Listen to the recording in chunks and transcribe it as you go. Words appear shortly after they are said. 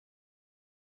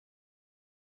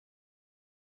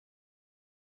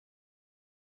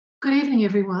Good evening,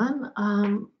 everyone.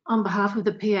 On behalf of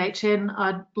the PHN,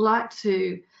 I'd like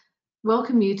to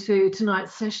welcome you to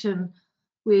tonight's session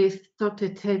with Dr.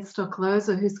 Ted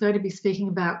Stockloza, who's going to be speaking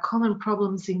about common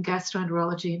problems in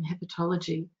gastroenterology and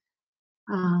hepatology.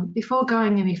 Before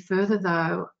going any further,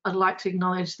 though, I'd like to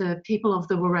acknowledge the people of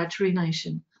the Wiradjuri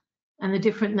Nation and the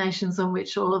different nations on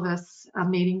which all of us are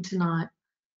meeting tonight.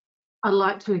 I'd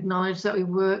like to acknowledge that we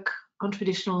work on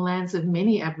traditional lands of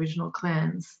many Aboriginal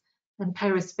clans and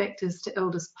pay respects to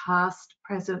elders past,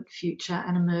 present, future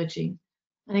and emerging,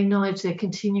 and acknowledge their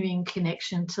continuing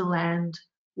connection to land,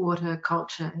 water,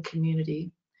 culture and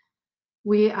community.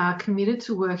 We are committed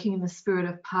to working in the spirit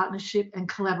of partnership and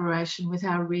collaboration with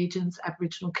our region's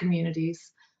Aboriginal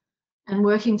communities and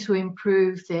working to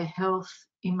improve their health,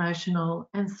 emotional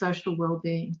and social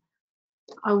wellbeing.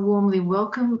 I warmly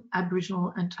welcome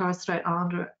Aboriginal and Torres Strait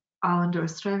Islander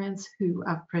Australians who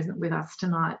are present with us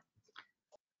tonight.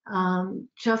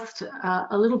 Just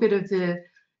a little bit of the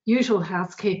usual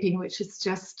housekeeping, which is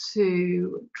just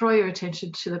to draw your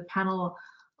attention to the panel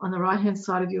on the right-hand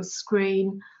side of your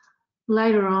screen.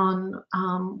 Later on,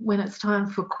 when it's time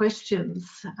for questions,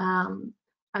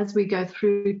 as we go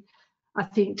through, I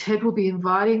think Ted will be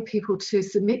inviting people to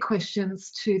submit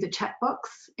questions to the chat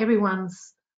box.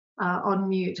 Everyone's on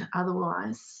mute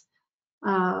otherwise.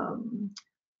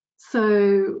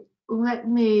 So let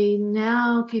me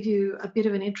now give you a bit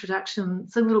of an introduction,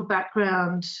 some little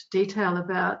background detail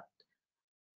about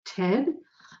Ted.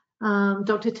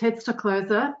 Dr. Ted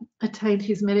Stockloza attained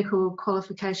his medical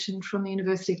qualification from the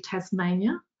University of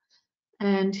Tasmania,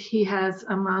 and he has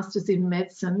a Master's in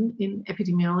Medicine in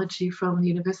Epidemiology from the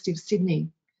University of Sydney.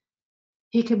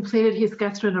 He completed his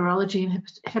Gastroenterology and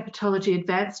Hepatology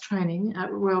advanced training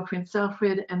at Royal Prince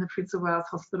Alfred and the Prince of Wales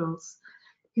Hospitals.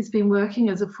 He's been working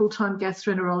as a full-time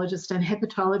gastroenterologist and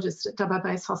hepatologist at Dubbo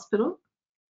Base Hospital,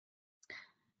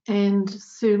 and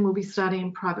soon will be starting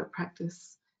in private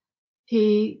practice.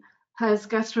 He has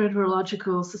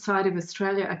Gastroenterological Society of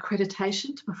Australia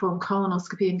accreditation to perform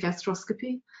colonoscopy and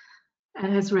gastroscopy,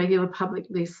 and has regular public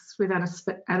lists with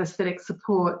anaesthetic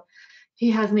support.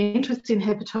 He has an interest in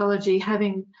hepatology,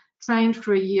 having trained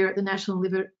for a year at the National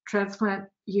Liver Transplant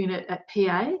Unit at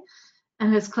PA,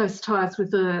 and has close ties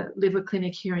with the liver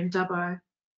clinic here in Dubbo.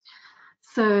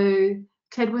 So,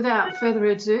 Ted, without further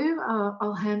ado,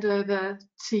 I'll hand over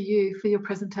to you for your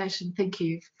presentation. Thank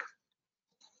you.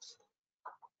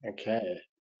 Okay.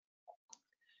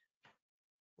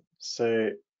 So,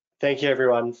 thank you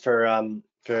everyone for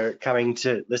coming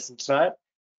to listen tonight.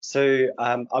 So,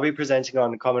 I'll be presenting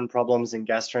on common problems in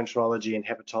gastroenterology and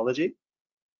hepatology.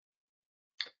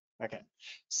 Okay,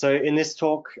 so in this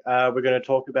talk, we're going to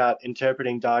talk about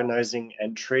interpreting, diagnosing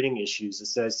and treating issues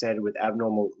associated with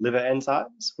abnormal liver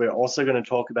enzymes. We're also going to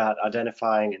talk about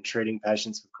identifying and treating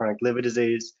patients with chronic liver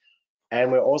disease.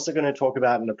 And we're also going to talk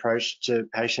about an approach to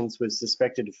patients with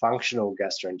suspected functional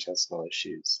gastrointestinal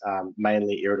issues,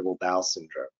 mainly irritable bowel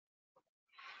syndrome.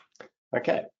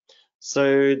 Okay.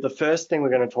 So the first thing we're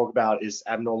going to talk about is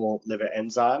abnormal liver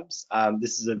enzymes.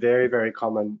 This is a very, very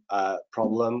common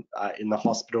problem in the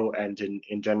hospital and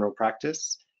in general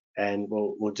practice, and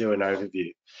we'll do an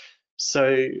overview.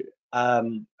 So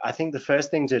I think the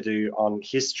first thing to do on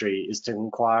history is to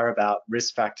inquire about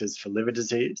risk factors for liver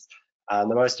disease,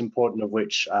 the most important of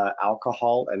which are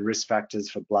alcohol and risk factors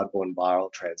for bloodborne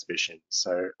viral transmission,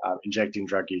 so injecting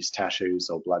drug use,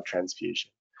 tattoos, or blood transfusion.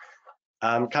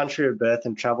 Country of birth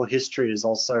and travel history is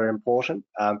also important,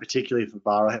 particularly for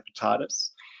viral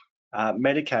hepatitis.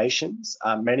 Medications,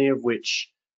 many of which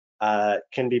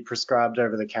can be prescribed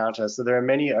over the counter. So there are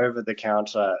many over the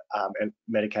counter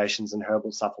medications and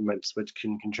herbal supplements which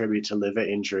can contribute to liver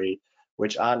injury,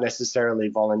 which aren't necessarily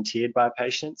volunteered by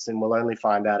patients, and we'll only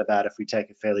find out about if we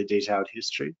take a fairly detailed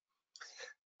history.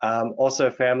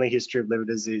 Also, family history of liver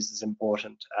disease is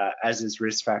important, as is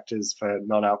risk factors for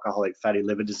non-alcoholic fatty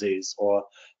liver disease, or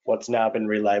what's now been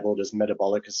relabeled as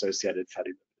metabolic associated fatty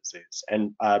liver disease.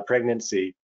 And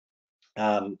pregnancy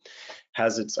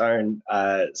has its own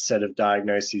set of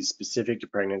diagnoses specific to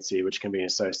pregnancy, which can be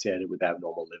associated with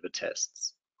abnormal liver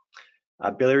tests.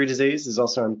 Biliary disease is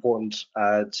also important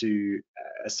to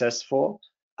assess for.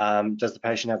 Does the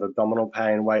patient have abdominal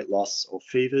pain, weight loss, or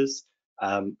fevers?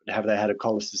 Have they had a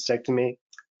cholecystectomy?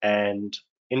 And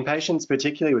in patients,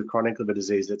 particularly with chronic liver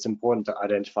disease, it's important to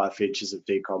identify features of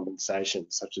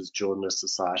decompensation, such as jaundice,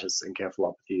 ascites,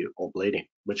 encephalopathy, or bleeding,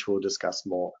 which we'll discuss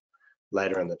more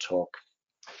later in the talk.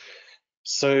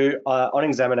 So on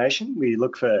examination, we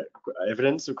look for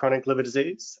evidence of chronic liver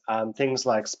disease, things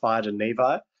like spider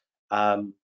nevi,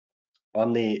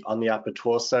 on the upper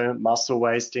torso, muscle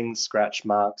wasting, scratch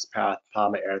marks,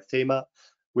 Palmer erythema,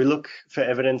 We look for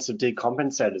evidence of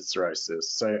decompensated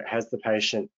cirrhosis. So has the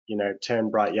patient,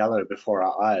 turned bright yellow before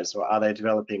our eyes, or are they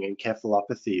developing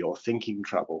encephalopathy or thinking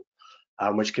trouble,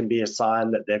 which can be a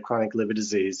sign that their chronic liver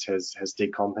disease has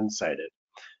decompensated?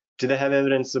 Do they have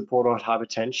evidence of portal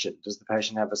hypertension? Does the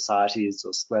patient have ascites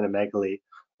or splenomegaly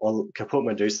or caput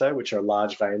medusae, which are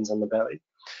large veins on the belly?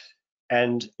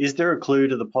 And is there a clue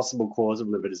to the possible cause of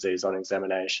liver disease on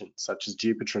examination, such as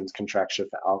Dupuytren's contracture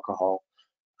for alcohol,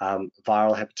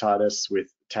 viral hepatitis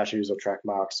with tattoos or track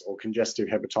marks, or congestive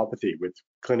hepatopathy with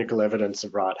clinical evidence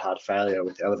of right heart failure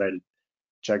with elevated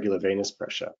jugular venous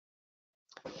pressure?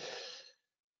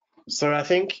 So I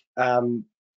think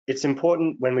it's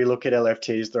important when we look at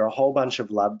LFTs, there are a whole bunch of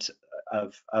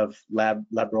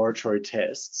laboratory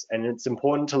tests, and it's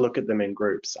important to look at them in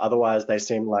groups. Otherwise, they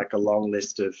seem like a long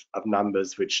list of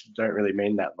numbers which don't really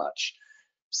mean that much.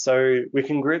 So we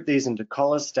can group these into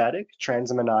cholestatic,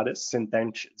 transaminitis,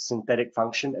 synthetic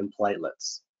function, and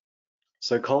platelets.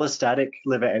 So cholestatic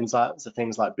liver enzymes are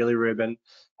things like bilirubin,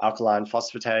 alkaline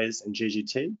phosphatase, and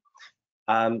GGT.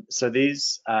 So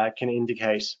these can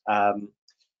indicate, oh,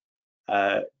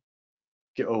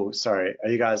 sorry, are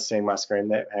you guys seeing my screen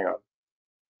there? Hang on.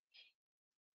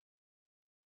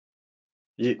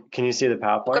 Can you see the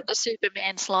PowerPoint? I've got the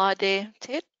Superman slide there,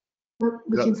 Ted.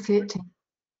 We can see it, Tim.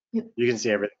 Yep. You can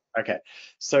see everything. Okay.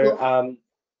 So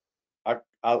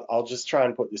I'll just try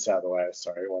and put this out of the way.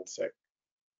 Sorry, one sec.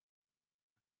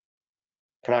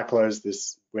 Can I close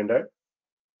this window?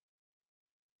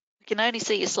 We can only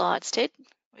see your slides, Ted.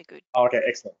 We're good. Oh, okay,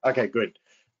 excellent. Okay, good.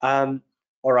 All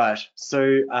right. So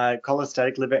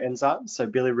cholestatic liver enzymes, so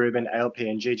bilirubin, ALP,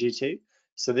 and GGT.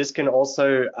 So this can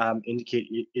also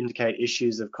indicate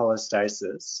issues of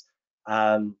cholestasis.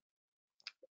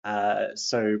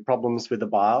 So problems with the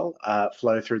bile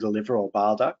flow through the liver or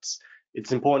bile ducts.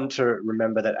 It's important to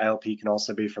remember that ALP can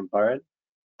also be from bone.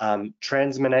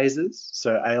 Transminases,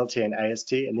 so ALT and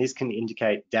AST, and these can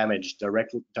indicate damage,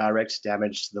 direct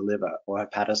damage to the liver or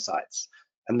hepatocytes.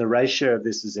 And the ratio of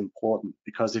this is important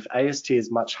because if AST is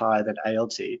much higher than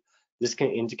ALT, this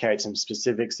can indicate some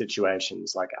specific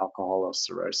situations like alcohol or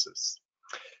cirrhosis.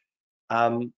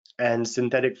 And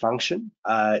synthetic function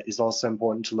is also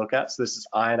important to look at. So this is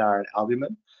INR and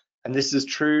albumin, and this is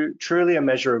truly a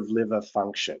measure of liver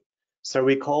function. So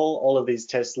we call all of these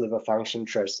tests liver function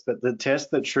tests, but the tests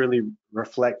that truly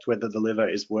reflect whether the liver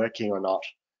is working or not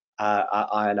are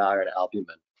INR and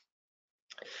albumin.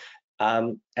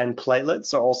 And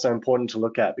platelets are also important to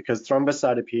look at because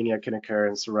thrombocytopenia can occur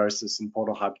in cirrhosis and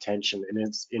portal hypertension, and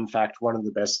it's in fact one of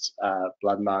the best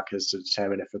blood markers to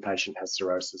determine if a patient has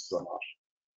cirrhosis or not.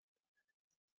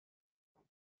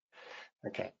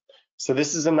 Okay, so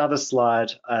this is another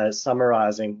slide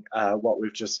summarizing what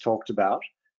we've just talked about.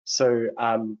 So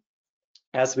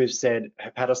as we've said,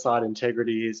 hepatocyte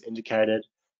integrity is indicated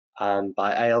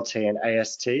by ALT and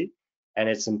AST, and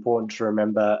it's important to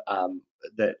remember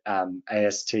that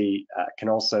AST can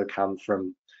also come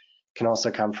from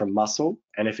muscle,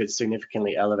 and if it's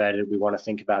significantly elevated, we want to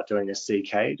think about doing a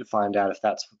CK to find out if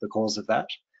that's the cause of that.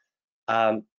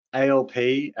 ALP,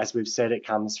 as we've said, it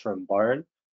comes from bone,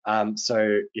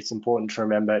 so it's important to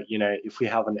remember, if we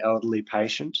have an elderly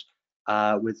patient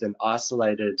with an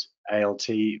isolated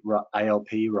ALP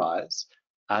rise,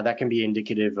 that can be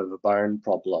indicative of a bone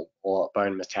problem or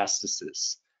bone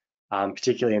metastasis,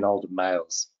 particularly in older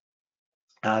males.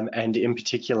 And in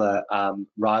particular,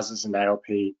 rises in ALP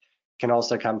can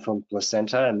also come from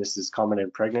placenta, and this is common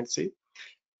in pregnancy.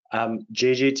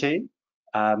 GGT,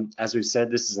 as we've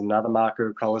said, this is another marker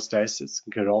of cholestasis.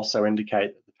 It could also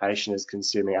indicate that the patient is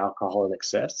consuming alcohol in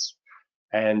excess.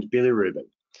 And bilirubin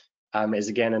is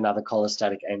again another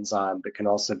cholestatic enzyme, but can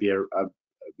also be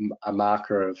a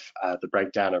marker of the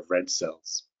breakdown of red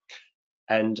cells.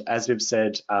 And as we've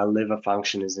said, liver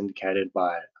function is indicated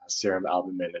by serum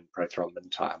albumin and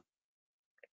prothrombin time.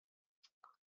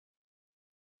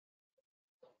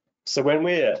 So when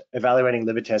we're evaluating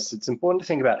liver tests, it's important to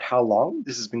think about how long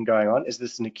this has been going on. Is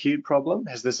this an acute problem?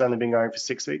 Has this only been going for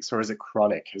 6 weeks, or is it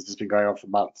chronic? Has this been going on for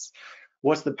months?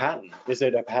 What's the pattern? Is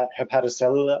it a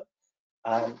hepatocellular?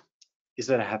 Is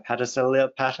it a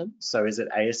hepatocellular pattern? So is it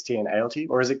AST and ALT,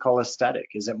 or is it cholestatic?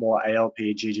 Is it more ALP,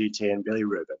 GGT, and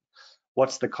bilirubin?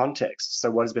 What's the context?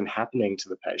 So what has been happening to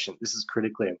the patient? This is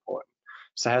critically important.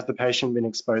 So has the patient been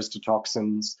exposed to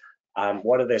toxins?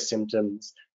 What are their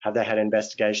symptoms? Have they had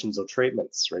investigations or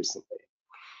treatments recently?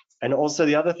 And also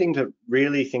the other thing to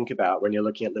really think about when you're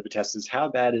looking at liver tests is how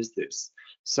bad is this?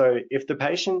 So if the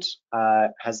patient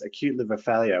has acute liver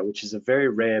failure, which is a very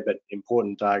rare but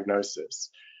important diagnosis,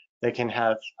 they can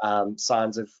have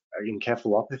signs of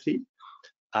encephalopathy,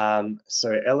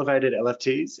 So elevated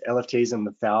LFTs in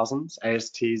the thousands,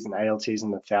 ASTs and ALTs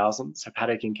in the thousands,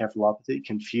 hepatic encephalopathy,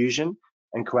 confusion,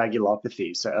 and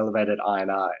coagulopathy, so elevated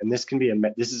INR. And this can be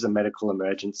this is a medical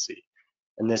emergency,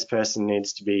 and this person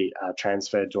needs to be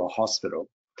transferred to a hospital.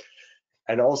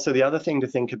 And also the other thing to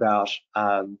think about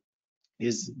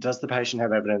is, does the patient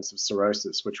have evidence of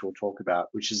cirrhosis, which we'll talk about,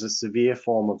 which is a severe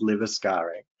form of liver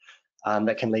scarring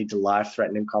that can lead to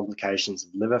life-threatening complications of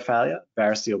liver failure,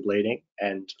 variceal bleeding,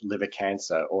 and liver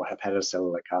cancer or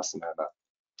hepatocellular carcinoma.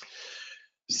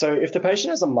 So if the patient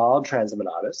has a mild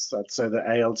transaminitis, so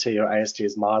the ALT or AST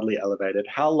is mildly elevated,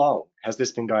 how long has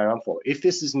this been going on for? If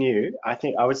this is new, I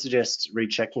think I would suggest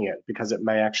rechecking it because it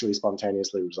may actually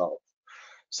spontaneously resolve.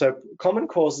 So common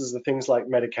causes are things like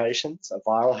medications, a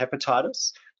viral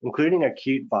hepatitis, including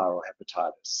acute viral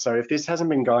hepatitis. So if this hasn't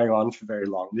been going on for very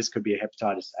long, this could be a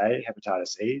hepatitis A,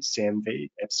 hepatitis E,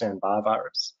 CMV, Epstein-Barr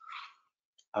virus,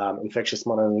 infectious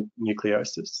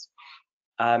mononucleosis.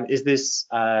 Is this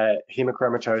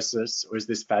hemochromatosis, or is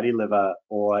this fatty liver,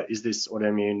 or is this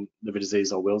autoimmune liver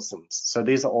disease or Wilson's? So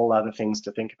these are all other things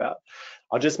to think about.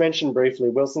 I'll just mention briefly,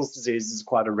 Wilson's disease is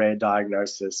quite a rare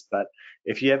diagnosis, but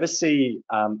if you ever see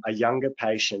a younger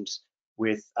patient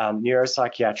with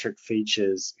neuropsychiatric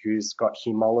features who's got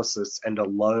hemolysis and a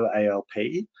low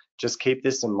ALP, just keep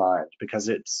this in mind because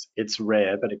it's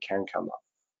rare, but it can come up.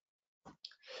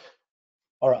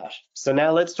 All right, so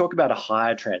now let's talk about a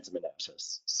higher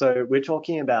transaminitis. So we're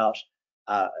talking about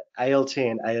ALT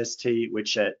and AST,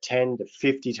 which are 10 to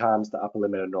 50 times the upper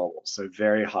limit of normal, so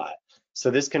very high. So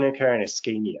this can occur in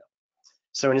ischemia.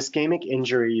 So in ischemic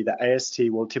injury, the AST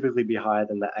will typically be higher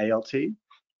than the ALT.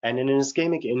 And in an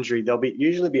ischemic injury, there'll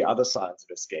usually be other signs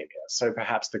of ischemia. So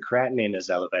perhaps the creatinine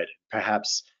is elevated,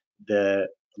 perhaps the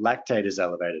lactate is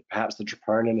elevated, perhaps the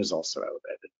troponin is also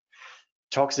elevated.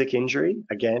 Toxic injury,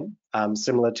 again,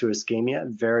 similar to ischemia,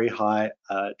 very high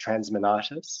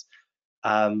transaminitis.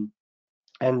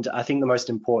 And I think the most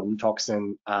important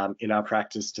toxin in our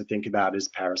practice to think about is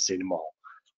paracetamol.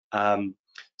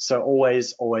 So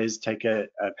always take a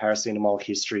paracetamol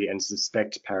history and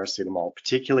suspect paracetamol,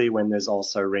 particularly when there's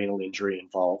also renal injury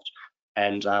involved,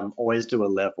 and always do a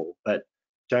level, but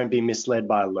don't be misled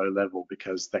by a low level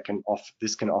because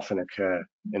this can often occur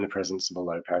in the presence of a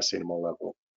low paracetamol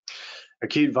level.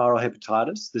 Acute viral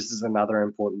hepatitis, this is another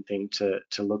important thing to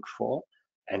look for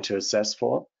and to assess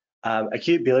for.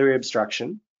 Acute biliary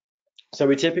obstruction. So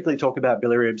we typically talk about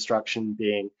biliary obstruction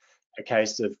being a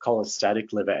case of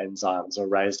cholestatic liver enzymes or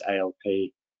raised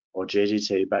ALP or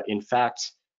GGT, but in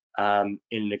fact, in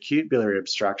an acute biliary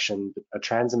obstruction, a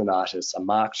transaminitis, a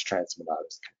marked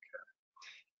transaminitis can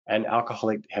occur. And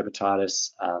alcoholic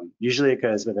hepatitis usually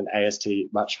occurs with an AST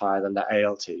much higher than the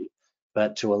ALT,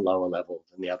 but to a lower level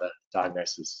than the other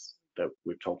diagnoses that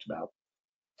we've talked about.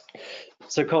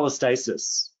 So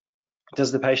cholestasis.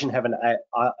 Does the patient have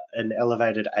an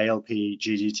elevated ALP,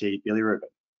 GGT, bilirubin?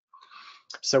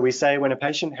 So we say when a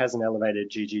patient has an elevated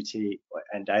GGT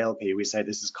and ALP, we say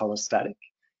this is cholestatic.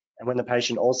 And when the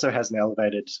patient also has an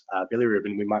elevated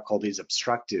bilirubin, we might call these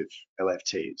obstructive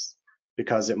LFTs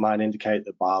because it might indicate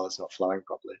that bile is not flowing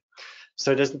properly.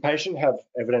 So does the patient have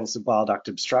evidence of bile duct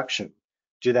obstruction?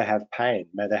 Do they have pain?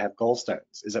 May they have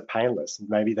gallstones? Is it painless?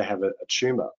 Maybe they have a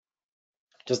tumor.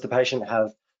 Does the patient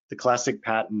have the classic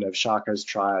pattern of Charcot's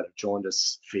triad of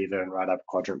jaundice, fever, and right upper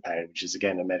quadrant pain, which is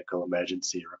again a medical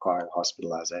emergency requiring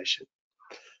hospitalization?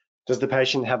 Does the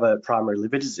patient have a primary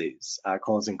liver disease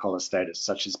causing cholestasis,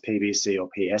 such as PBC or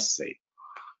PSC?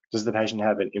 Does the patient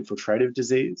have an infiltrative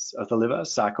disease of the liver,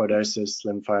 sarcoidosis,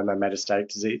 lymphoma, metastatic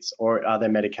disease, or are there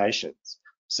medications?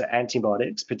 So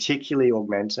antibiotics, particularly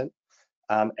augmentin,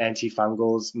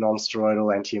 antifungals,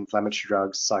 non-steroidal anti-inflammatory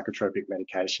drugs, psychotropic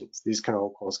medications. These can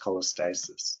all cause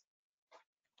cholestasis.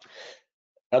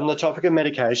 On the topic of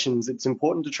medications, it's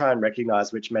important to try and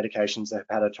recognize which medications are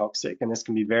hepatotoxic, and this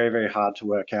can be very, very hard to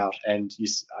work out, and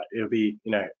it'll be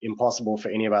impossible for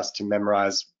any of us to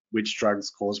memorize which drugs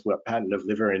cause what pattern of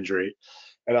liver injury.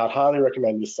 And I'd highly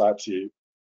recommend this site to you,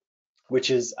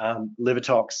 which is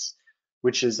LiverTox,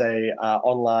 which is a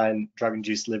online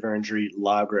drug-induced liver injury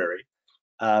library,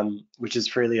 which is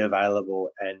freely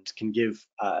available and can give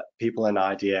people an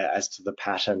idea as to the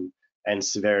pattern and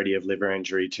severity of liver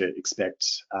injury to expect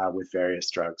with various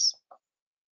drugs.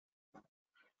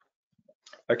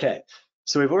 Okay,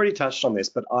 so we've already touched on this,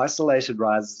 but isolated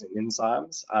rises in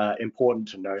enzymes are important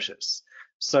to notice.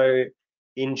 So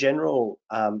in general,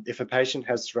 if a patient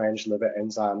has strange liver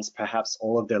enzymes, perhaps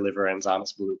all of their liver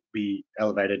enzymes will be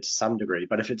elevated to some degree,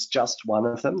 but if it's just one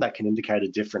of them, that can indicate a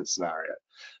different scenario.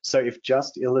 So if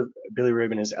just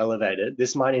bilirubin is elevated,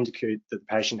 this might indicate that the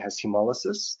patient has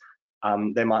hemolysis,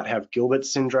 They might have Gilbert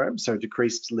syndrome, so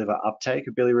decreased liver uptake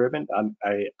of bilirubin,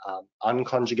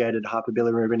 unconjugated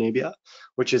hyperbilirubinemia,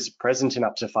 which is present in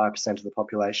up to 5% of the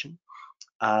population.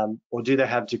 Or do they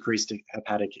have decreased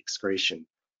hepatic excretion,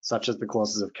 such as the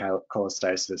causes of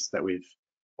cholestasis that we've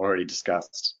already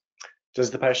discussed? Does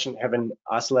the patient have an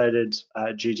isolated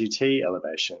GGT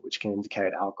elevation, which can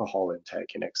indicate alcohol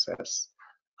intake in excess?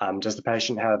 Does the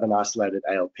patient have an isolated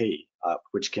ALP,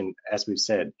 which can, as we've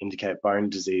said, indicate bone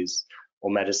disease or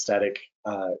metastatic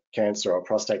cancer or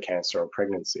prostate cancer or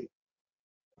pregnancy?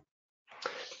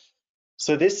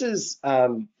 So this is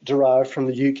derived from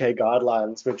the UK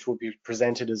guidelines, which will be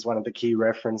presented as one of the key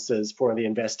references for the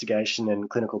investigation and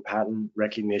clinical pattern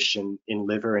recognition in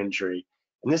liver injury.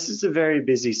 And this is a very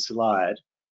busy slide,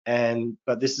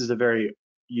 but this is a very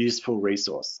useful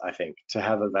resource, I think, to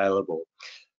have available.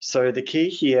 So the key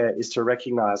here is to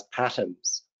recognize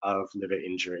patterns of liver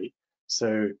injury.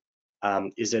 So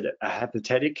is it a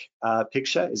hepatic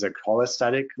picture? Is it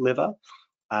cholestatic liver?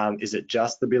 Is it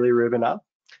just the bilirubin up?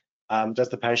 Does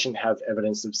the patient have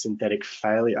evidence of synthetic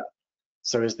failure?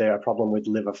 So is there a problem with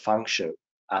liver function?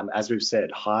 As we've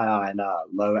said, high INR,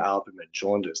 low albumin,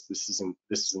 jaundice, this is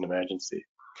an emergency.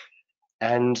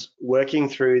 And working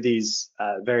through these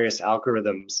various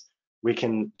algorithms, we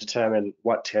can determine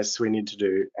what tests we need to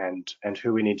do and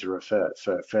who we need to refer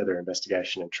for further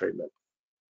investigation and treatment.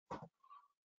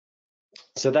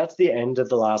 So that's the end of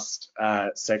the last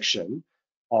section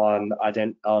on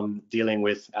dealing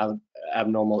with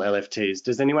abnormal LFTs.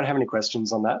 Does anyone have any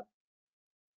questions on that?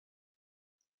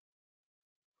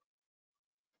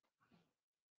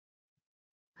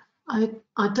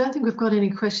 I don't think we've got any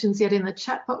questions yet in the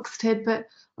chat box, Ted, but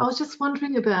I was just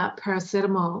wondering about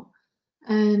paracetamol.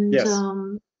 And yes.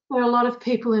 There are a lot of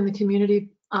people in the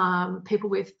community, people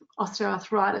with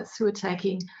osteoarthritis, who are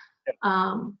taking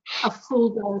a full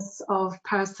dose of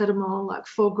paracetamol, like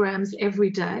 4 grams every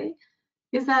day.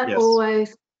 Is that Yes.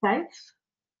 always safe?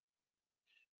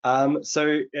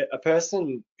 So a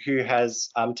person who has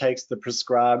takes the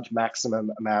prescribed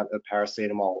maximum amount of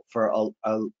paracetamol for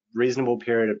a reasonable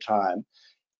period of time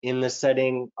in the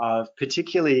setting of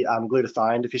particularly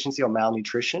glutathione deficiency or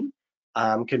malnutrition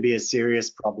can be a serious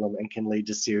problem and can lead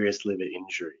to serious liver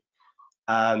injury.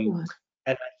 And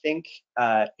I think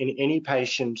in any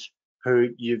patient who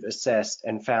you've assessed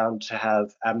and found to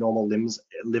have abnormal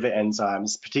liver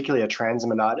enzymes, particularly a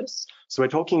transaminitis, so we're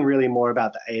talking really more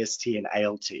about the AST and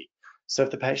ALT. So if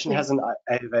the patient has an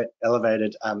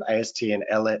elevated AST and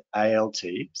ALT,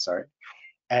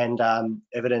 and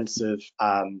evidence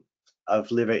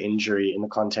of liver injury in the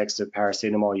context of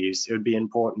paracetamol use, it would be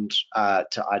important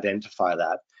to identify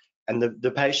that. And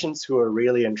the patients who are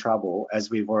really in trouble, as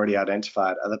we've already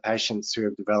identified, are the patients who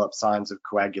have developed signs of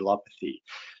coagulopathy.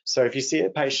 So if you see a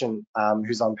patient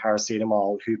who's on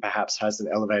paracetamol who perhaps has an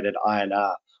elevated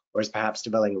INR or is perhaps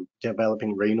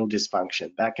developing renal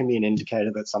dysfunction, that can be an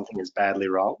indicator that something is badly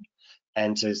wrong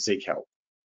and to seek help.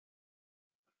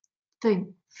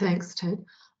 Thanks, Ted.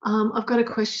 I've got a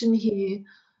question here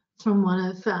from one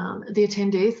of the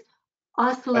attendees.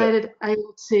 Isolated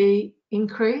ALT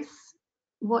increase,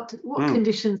 what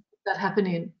conditions does that happen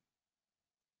in?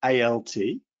 ALT?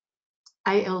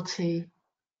 ALT.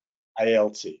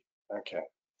 ALT, okay.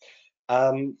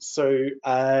 So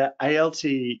ALT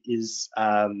is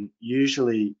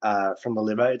usually from the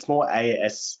liver. It's more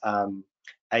AST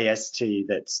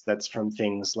that's from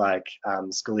things like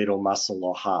skeletal muscle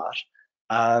or heart.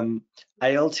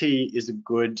 ALT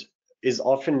is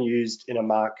often used in a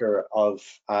marker of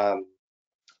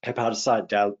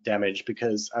hepatocyte damage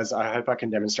because, as I hope I can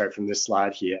demonstrate from this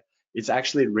slide here, it's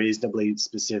actually reasonably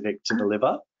specific to the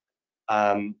liver.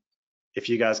 If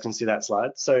you guys can see that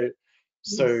slide. So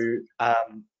a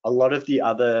lot of the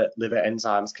other liver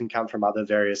enzymes can come from other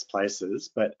various places,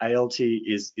 but ALT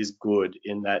is good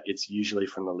in that it's usually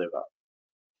from the liver.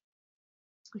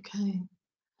 Okay.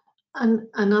 And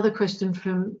another question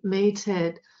from me,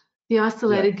 Ted. The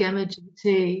isolated gamma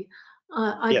GT,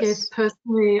 I guess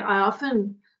personally,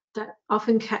 that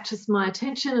often catches my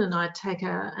attention, and I take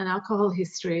an alcohol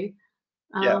history.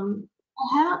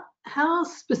 How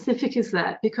specific is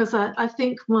that? Because I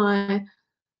think my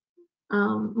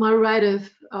rate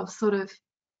of sort of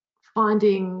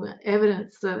finding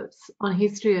evidence that's on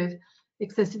history of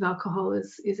excessive alcohol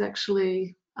is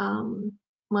actually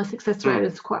my success rate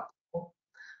is quite poor.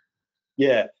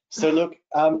 Yeah. So look,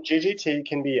 GGT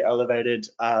can be elevated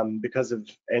because of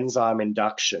enzyme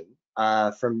induction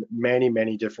from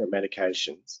many different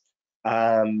medications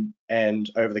and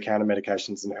over-the-counter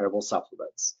medications and herbal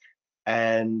supplements.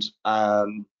 And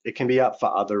it can be up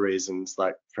for other reasons,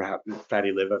 like perhaps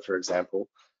fatty liver, for example.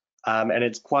 and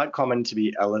it's quite common to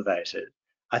be elevated.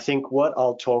 I think what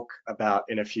I'll talk about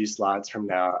in a few slides from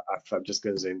now, if I'm just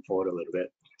going to zoom forward a little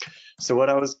bit. So what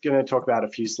I was going to talk about a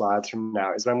few slides from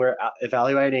now is when we're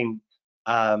evaluating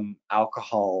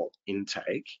alcohol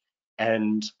intake,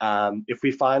 and if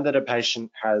we find that a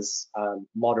patient has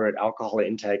moderate alcohol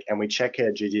intake and we check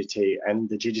her GGT and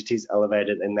the GGT is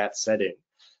elevated in that setting,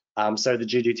 so the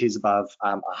GGT is above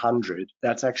 100,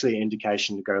 that's actually an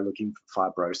indication to go looking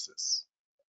for fibrosis.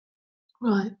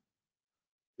 Right.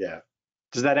 Yeah.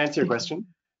 Does that answer your question?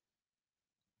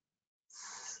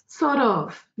 Sort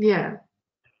of, yeah.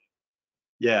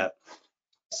 Yeah.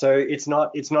 So it's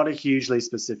not a hugely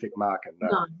specific marker, no.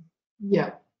 No.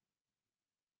 Yeah.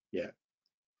 Yeah.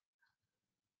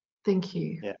 Thank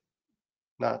you. Yeah.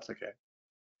 No, it's okay.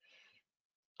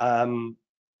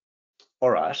 All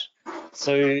right.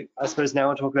 So I suppose now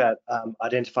we'll talk about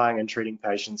identifying and treating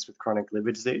patients with chronic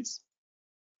liver disease.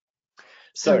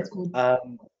 So,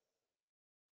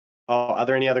 are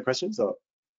there any other questions? Or?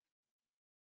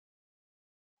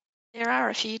 There are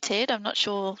a few, Ted. I'm not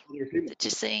sure that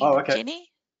you're seeing, oh, okay. Jenny.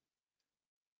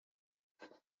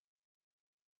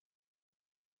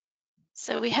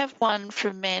 So we have one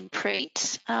from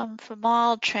Manpreet. For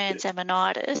mild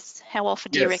transaminitis, how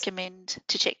often do you recommend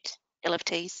to check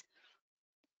LFTs?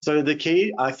 So the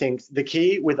key, I think, the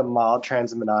key with a mild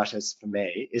transaminitis for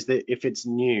me is that if it's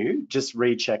new, just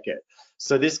recheck it.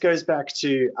 So this goes back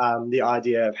to the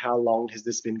idea of how long has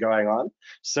this been going on.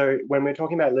 So when we're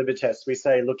talking about liver tests, we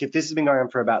say, look, if this has been going on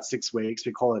for about 6 weeks,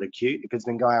 we call it acute. If it's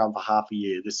been going on for half a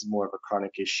year, this is more of a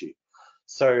chronic issue.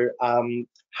 So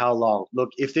how long?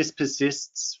 Look, if this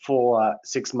persists for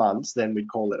 6 months, then we'd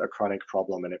call it a chronic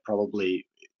problem, and it probably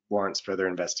warrants further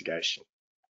investigation.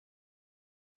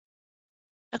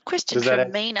 A question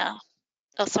from Mina.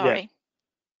 Oh, sorry.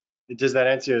 Yeah. Does that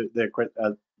answer the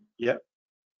question? Yeah.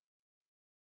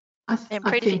 I think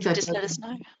that just let us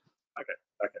know. Okay.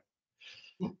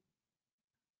 Yeah.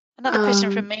 Another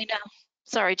question from Mina.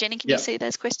 Sorry, Jenny, can you see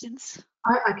those questions?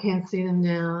 I can see them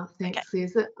now. Thanks,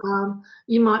 Liz.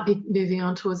 You might be moving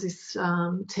on towards this,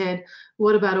 Ted.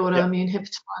 What about autoimmune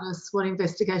hepatitis? What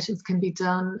investigations can be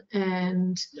done?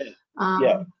 And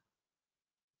Right.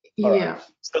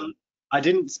 So I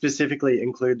didn't specifically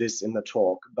include this in the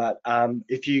talk, but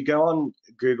if you go on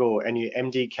Google and you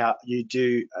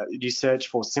you search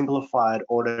for simplified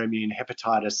autoimmune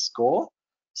hepatitis score.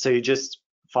 So you just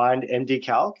find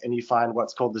MD-Calc and you find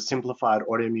what's called the simplified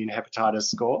autoimmune hepatitis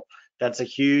score. That's a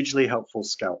hugely helpful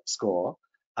score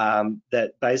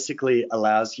that basically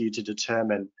allows you to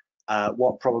determine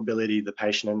what probability the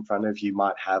patient in front of you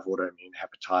might have autoimmune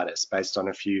hepatitis based on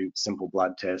a few simple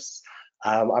blood tests.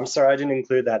 I'm sorry I didn't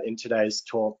include that in today's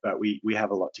talk, but we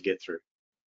have a lot to get through.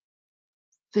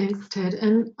 Thanks, Ted.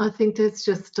 And I think there's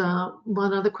just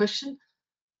one other question.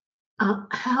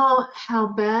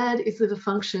 How bad is it a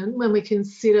function when we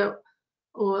consider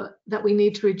or that we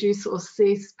need to reduce or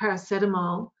cease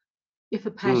paracetamol if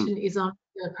a patient is on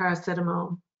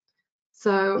paracetamol?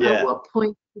 So at what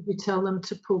point would you tell them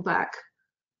to pull back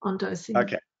on dosing?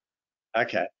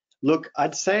 Okay. Look,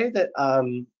 I'd say that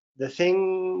the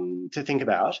thing to think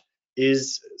about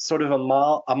is sort of a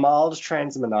mild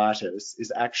transaminitis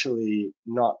is actually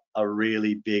not a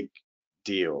really big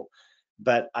deal.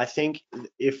 But I think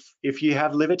if you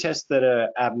have liver tests that are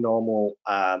abnormal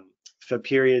for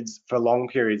long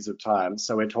periods of time,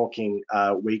 so we're talking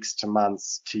weeks to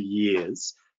months to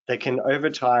years, they can, over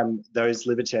time, those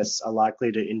liver tests are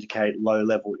likely to indicate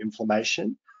low-level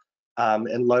inflammation.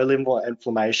 And low-level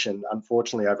inflammation,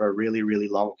 unfortunately, over a really, really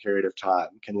long period of time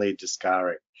can lead to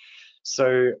scarring.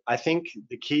 So I think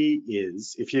the key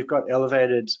is if you've got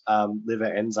elevated liver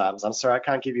enzymes, I'm sorry, I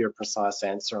can't give you a precise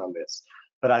answer on this,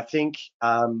 but I think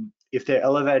if they're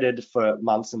elevated for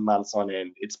months and months on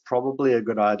end, it's probably a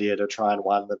good idea to try and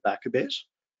wind them back a bit.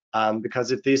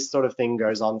 Because if this sort of thing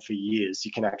goes on for years,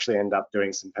 you can actually end up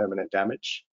doing some permanent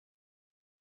damage.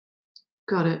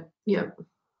 Got it. Yep.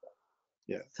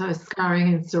 Yeah. So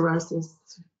scarring and cirrhosis.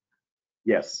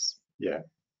 Yes. Yeah.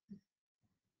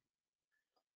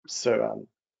 So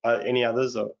any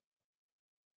others? Or?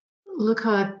 Look,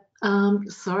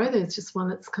 sorry, there's just one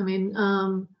that's come in.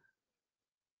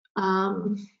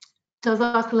 Does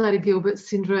isolated Gilbert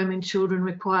syndrome in children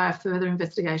require further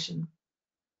investigation?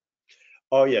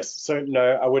 Oh, yes. So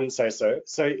no, I wouldn't say so.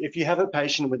 So if you have a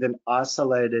patient with an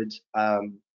isolated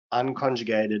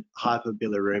unconjugated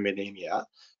hyperbilirubinemia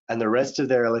and the rest of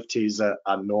their LFTs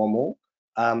are normal,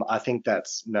 I think I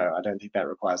don't think that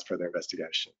requires further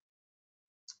investigation.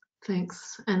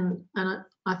 Thanks. And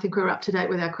I think we're up to date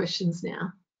with our questions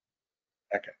now.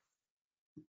 Okay.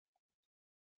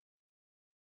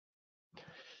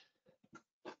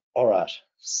 All right,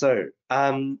 so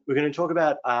we're going to talk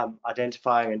about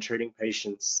identifying and treating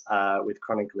patients with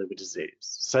chronic liver disease.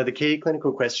 So the key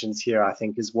clinical questions here, I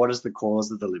think, is what is the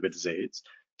cause of the liver disease?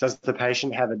 Does the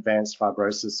patient have advanced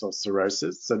fibrosis or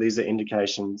cirrhosis? So these are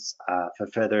indications for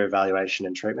further evaluation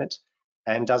and treatment.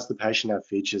 And does the patient have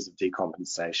features of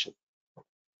decompensation?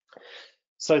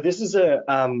 So this is a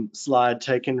slide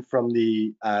taken from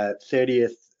the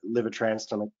 30th liver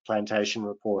transplantation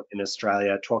report in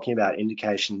Australia, talking about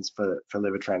indications for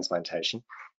liver transplantation.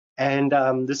 And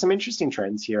there's some interesting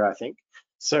trends here, I think.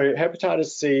 So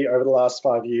hepatitis C over the last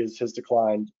 5 years has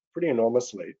declined pretty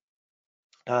enormously.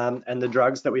 And the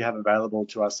drugs that we have available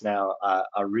to us now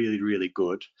are really, really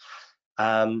good.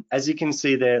 As you can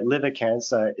see there, liver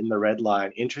cancer in the red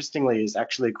line, interestingly, is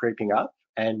actually creeping up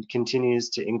and continues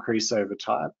to increase over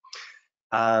time.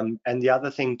 And the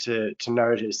other thing to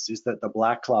notice is that the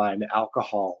black line,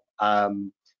 alcohol,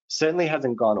 certainly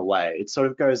hasn't gone away. It sort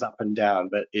of goes up and down,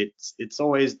 but it's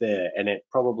always there, and it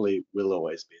probably will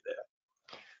always be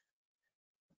there.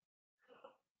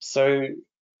 So,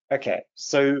 okay,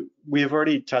 so we've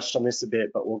already touched on this a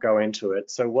bit, but we'll go into it.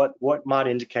 So what might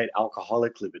indicate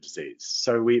alcoholic liver disease?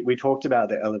 So we talked about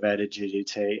the elevated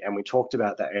GGT, and we talked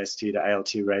about the AST to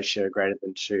ALT ratio greater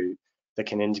than 2 that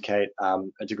can indicate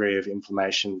a degree of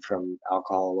inflammation from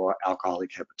alcohol or alcoholic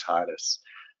hepatitis.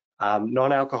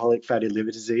 Non-alcoholic fatty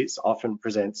liver disease often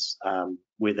presents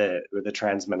with a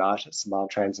transaminitis,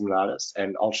 mild transaminitis,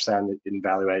 and ultrasound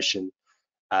evaluation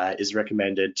is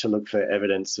recommended to look for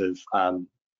evidence of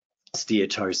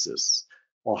steatosis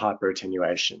or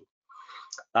hyperattenuation.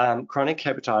 Chronic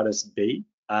hepatitis B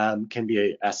can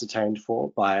be ascertained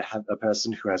for by a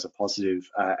person who has a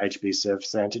positive HB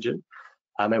surface antigen,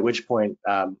 at which point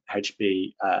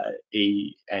HBe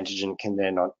antigen can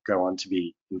then go on to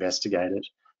be investigated,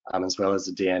 as well as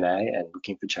the DNA and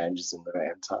looking for changes in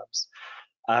liver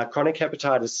enzymes. Chronic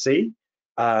hepatitis C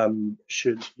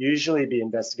should usually be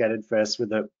investigated first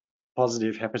with a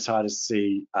positive hepatitis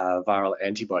C viral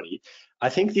antibody. I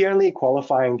think the only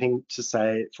qualifying thing to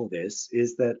say for this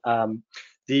is that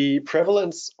the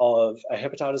prevalence of a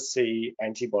hepatitis C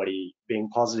antibody being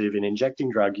positive in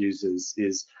injecting drug users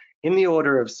is in the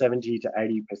order of 70 to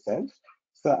 80%.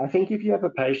 So I think if you have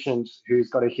a patient who's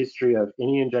got a history of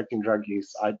any injecting drug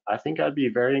use, I think I'd be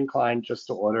very inclined just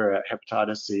to order a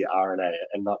hepatitis C RNA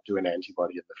and not do an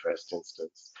antibody in the first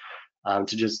instance,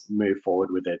 to just move forward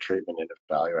with their treatment and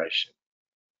evaluation.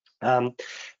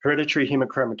 Hereditary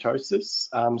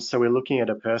hemochromatosis. So we're looking at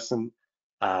a person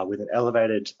with an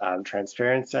elevated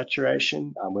transferrin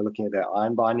saturation. We're looking at their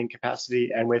iron binding capacity,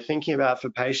 and we're thinking about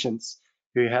for patients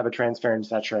who have a transferrin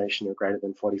saturation of greater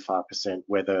than 45%,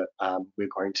 whether we're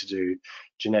going to do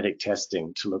genetic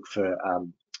testing to look for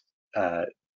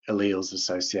alleles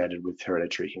associated with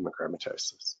hereditary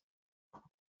hemochromatosis.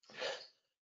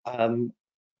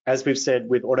 As we've said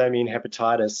with autoimmune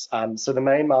hepatitis, so the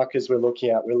main markers we're looking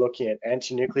at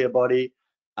anti-nuclear body,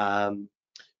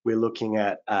 we're looking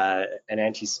at an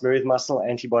anti-smooth muscle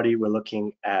antibody, we're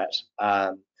looking at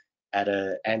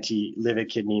an anti-liver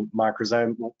kidney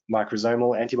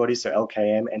microsomal antibody, so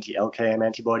LKM, anti-LKM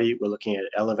antibody. We're looking at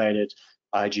elevated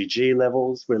IgG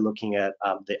levels. We're looking at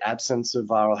the absence of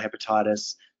viral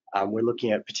hepatitis. We're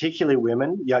looking at particularly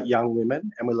women, young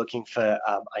women, and we're looking for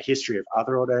a history of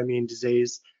other autoimmune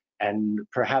disease and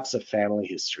perhaps a family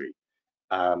history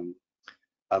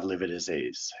of liver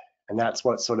disease. And that's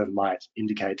what sort of might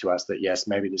indicate to us that, yes,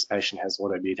 maybe this patient has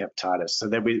autoimmune hepatitis. So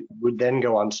then we would then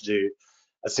go on to do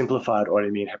a simplified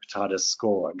autoimmune hepatitis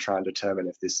score and try and determine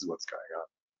if this is what's going on.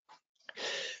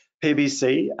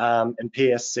 PBC and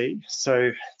PSC.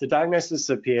 So the diagnosis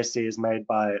of PSC is made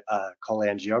by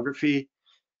cholangiography,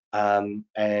 and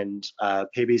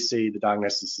PBC, the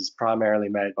diagnosis is primarily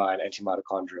made by an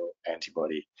antimitochondrial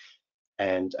antibody.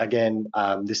 And again,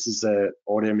 this is an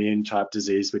autoimmune type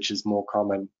disease which is more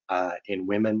common in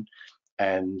women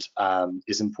and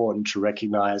is important to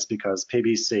recognize because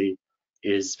PBC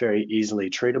is very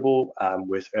easily treatable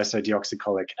with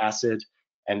ursodeoxycholic acid,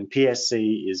 and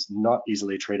PSC is not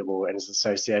easily treatable and is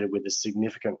associated with a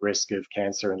significant risk of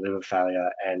cancer and liver failure,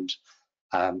 and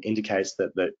indicates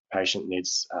that the patient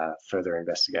needs further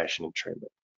investigation and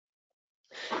treatment.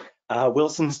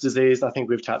 Wilson's disease, I think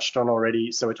we've touched on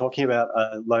already. So we're talking about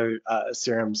low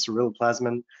serum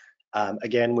ceruloplasmin.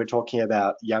 Again, we're talking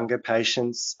about younger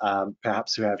patients,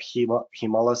 perhaps who have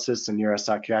hemolysis and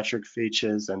neuropsychiatric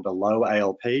features and a low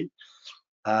ALP,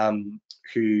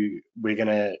 who we're going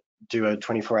to do a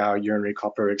 24-hour urinary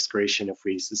copper excretion if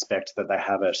we suspect that they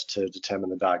have it to determine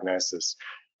the diagnosis.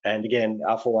 And again,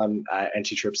 alpha-1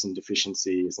 antitrypsin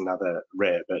deficiency is another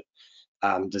rare but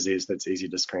disease that's easy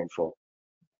to screen for.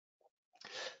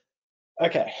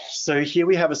 Okay, so here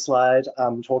we have a slide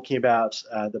talking about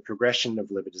the progression of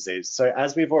liver disease. So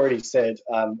as we've already said,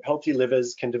 healthy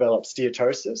livers can develop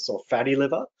steatosis or fatty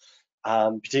liver,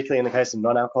 particularly in the case of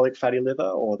non-alcoholic fatty liver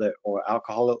or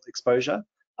alcohol exposure,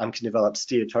 can develop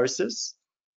steatosis.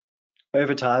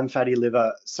 Over time, fatty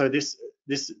liver. So this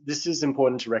is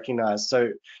important to recognize.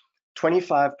 So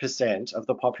 25% of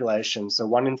the population, so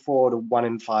 1 in 4 to 1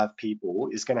 in 5 people,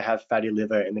 is going to have fatty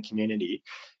liver in the community,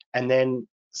 and then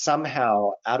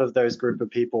somehow out of those group of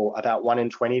people, about 1 in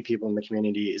 20 people in the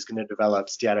community is going to develop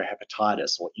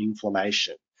steatohepatitis or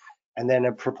inflammation. And then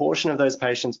a proportion of those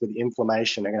patients with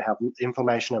inflammation are going to have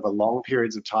inflammation over long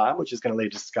periods of time, which is going to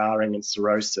lead to scarring and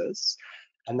cirrhosis.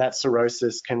 And that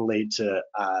cirrhosis can lead to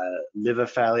liver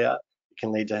failure, it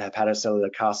can lead to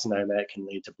hepatocellular carcinoma, it can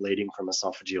lead to bleeding from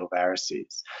esophageal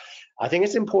varices. I think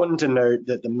it's important to note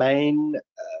that the main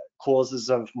causes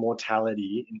of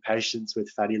mortality in patients with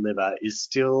fatty liver is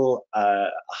still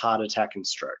heart attack and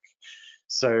stroke.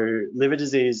 So liver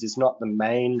disease is not the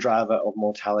main driver of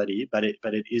mortality, but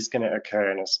it is going to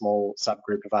occur in a small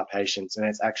subgroup of our patients, and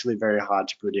it's actually very hard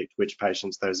to predict which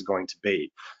patients those are going to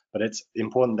be. But it's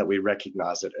important that we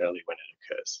recognize it early when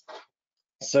it occurs.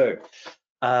 So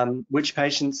which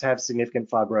patients have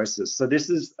significant fibrosis? So this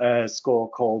is a score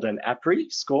called an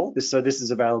APRI score. So this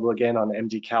is available again on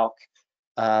MD Calc,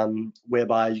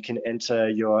 whereby you can enter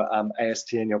your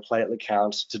AST and your platelet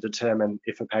count to determine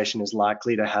if a patient is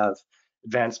likely to have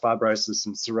advanced fibrosis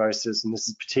and cirrhosis. And this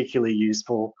is particularly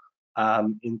useful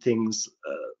in things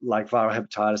like viral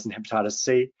hepatitis and hepatitis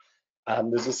C.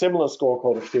 There's a similar score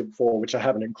called a FIB4, which I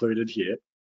haven't included here,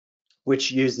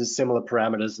 which uses similar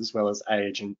parameters as well as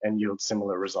age and yields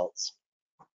similar results.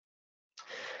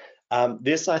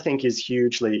 This, I think, is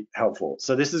hugely helpful.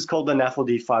 So this is called the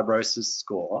NAFLD fibrosis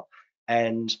score,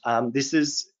 and this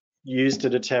is used to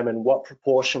determine what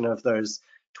proportion of those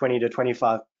 20 to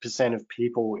 25% of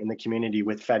people in the community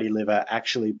with fatty liver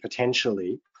actually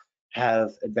potentially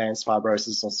have advanced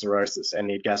fibrosis or cirrhosis and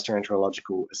need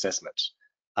gastroenterological assessment.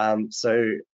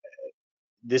 So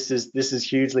this is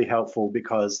hugely helpful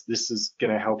because this is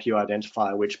going to help you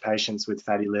identify which patients with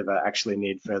fatty liver actually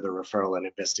need further referral and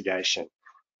investigation.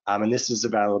 And this is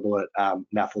available at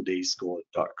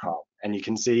nafldscore.com. And you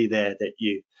can see there that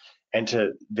you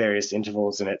enter various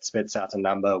intervals and it spits out a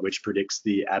number which predicts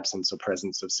the absence or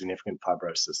presence of significant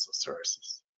fibrosis or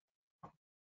cirrhosis.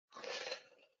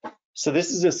 So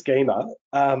this is a schema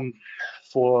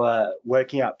for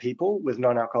working out people with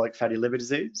non-alcoholic fatty liver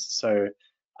disease. So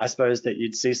I suppose that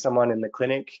you'd see someone in the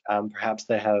clinic, perhaps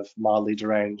they have mildly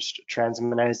deranged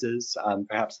transaminases,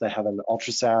 perhaps they have an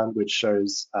ultrasound which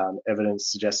shows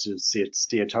evidence suggestive of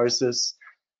steatosis,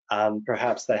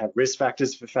 perhaps they have risk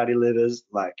factors for fatty livers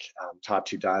like type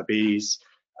 2 diabetes,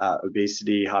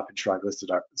 obesity,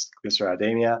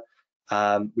 hypertriglyceridemia.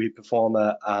 We perform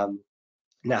a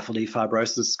NAFLD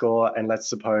fibrosis score, and let's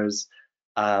suppose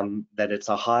that it's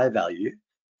a high value.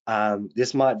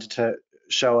 This might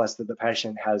show us that the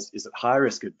patient is at high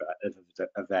risk of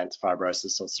advanced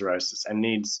fibrosis or cirrhosis and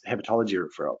needs hepatology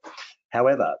referral.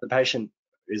 However, the patient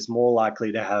is more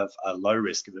likely to have a low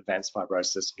risk of advanced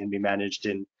fibrosis and can be managed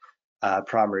in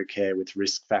primary care with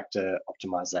risk factor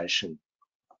optimization.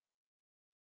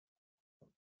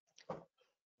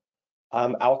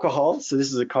 Alcohol, so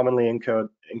this is a commonly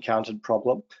encountered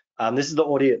problem. This is the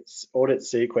Audit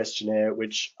C questionnaire,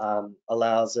 which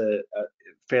allows a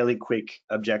fairly quick,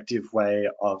 objective way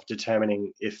of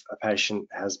determining if a patient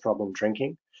has problem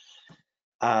drinking.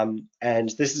 And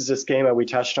this is a schema we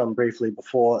touched on briefly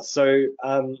before. So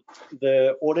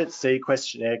the Audit C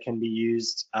questionnaire can be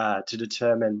used to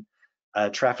determine a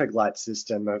traffic light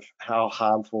system of how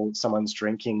harmful someone's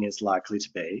drinking is likely to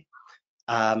be,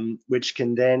 which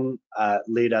can then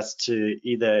lead us to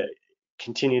either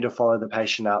continue to follow the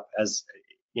patient up as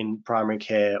in primary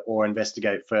care or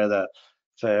investigate further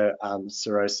for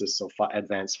cirrhosis or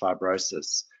advanced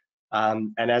fibrosis.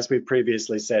 And as we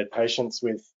previously said, patients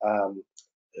with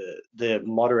the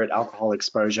moderate alcohol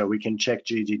exposure, we can check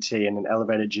GGT, and an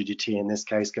elevated GGT in this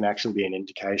case can actually be an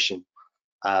indication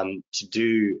to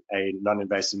do a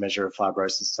non-invasive measure of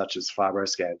fibrosis such as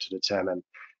FibroScan to determine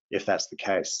if that's the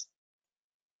case.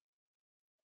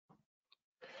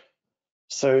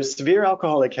 So severe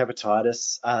alcoholic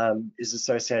hepatitis is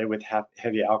associated with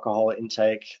heavy alcohol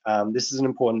intake. This is an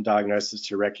important diagnosis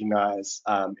to recognize.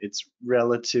 It's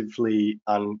relatively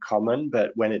uncommon,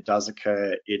 but when it does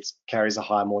occur, it carries a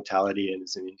high mortality and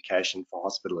is an indication for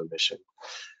hospital admission.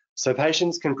 So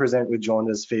patients can present with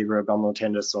jaundice, fever, abdominal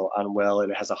tenderness, or unwell,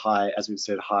 and it has a high, as we've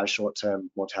said, high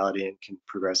short-term mortality and can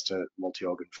progress to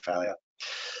multi-organ failure.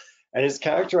 And it's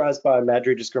characterized by a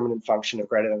Maddrey discriminant function of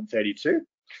greater than 32.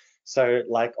 So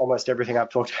like almost everything I've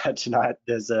talked about tonight,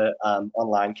 there's a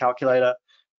online calculator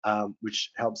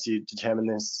which helps you determine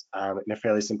this in a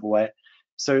fairly simple way.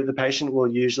 So the patient will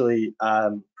usually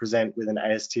present with an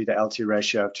AST to LT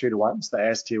ratio of 2 to 1. So the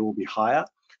AST will be higher,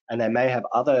 and they may have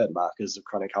other markers of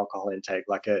chronic alcohol intake,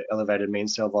 like an elevated mean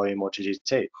cell volume or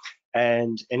TGT.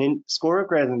 And an score of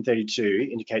greater than 32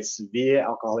 indicates severe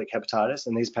alcoholic hepatitis,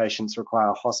 and these patients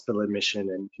require hospital admission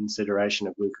and consideration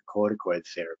of glucocorticoid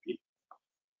therapy.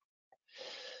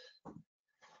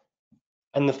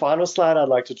 And the final slide I'd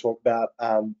like to talk about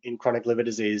in chronic liver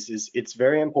disease is it's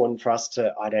very important for us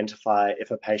to identify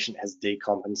if a patient has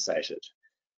decompensated.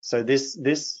 So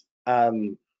the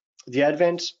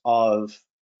advent of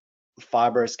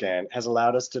FibroScan has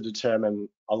allowed us to determine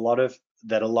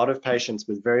that a lot of patients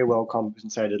with very well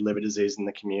compensated liver disease in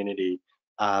the community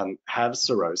have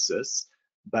cirrhosis,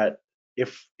 but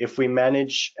if we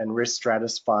manage and risk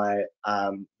stratify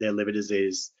their liver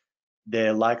disease,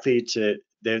 their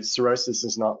cirrhosis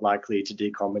is not likely to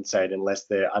decompensate unless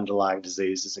their underlying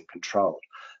disease isn't controlled.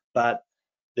 But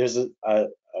there's a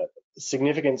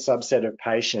significant subset of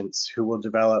patients who will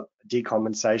develop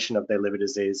decompensation of their liver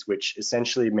disease, which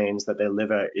essentially means that their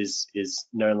liver is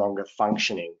no longer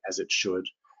functioning as it should,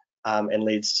 and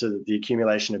leads to the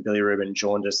accumulation of bilirubin,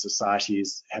 jaundice,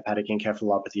 ascites, hepatic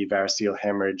encephalopathy, variceal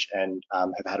hemorrhage, and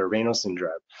hepatorenal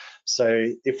syndrome. So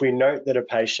if we note that a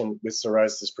patient with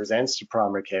cirrhosis presents to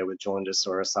primary care with jaundice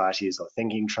or ascites or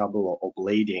thinking trouble or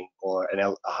bleeding or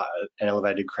an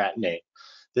elevated creatinine,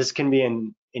 this can be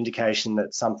an indication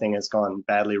that something has gone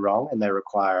badly wrong and they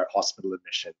require hospital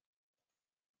admission.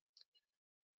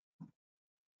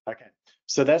 Okay,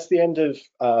 so that's the end of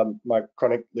my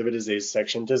chronic liver disease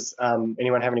section. Does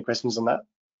anyone have any questions on that?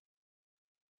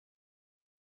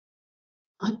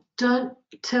 I don't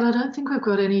think we've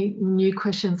got any new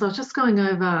questions. I was just going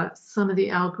over some of the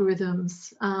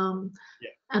algorithms. And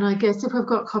I guess if we've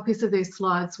got copies of these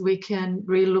slides, we can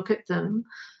re-look at them.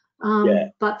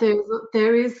 But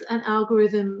there is an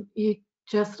algorithm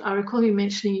I recall you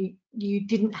mentioning you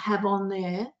didn't have on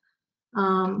there.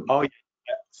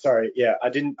 Sorry, I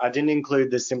didn't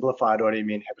include the simplified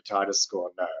autoimmune hepatitis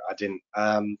score. No, I didn't.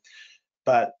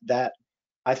 But that,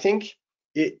 I think,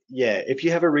 if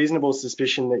you have a reasonable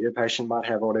suspicion that your patient might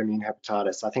have autoimmune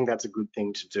hepatitis, I think that's a good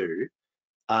thing to do.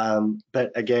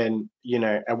 But again,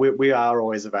 we are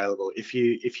always available. If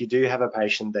you do have a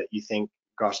patient that you think,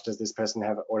 gosh, does this person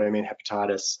have autoimmune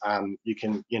hepatitis? You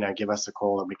can, give us a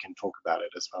call and we can talk about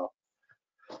it as well.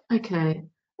 Okay,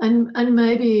 and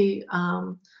maybe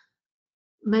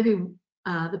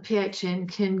the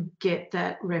PHN can get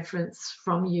that reference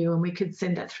from you, and we could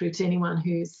send that through to anyone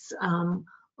who's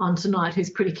on tonight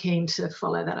who's pretty keen to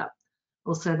follow that up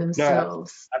also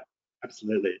themselves. No,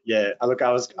 absolutely, yeah. Look,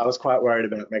 I was quite worried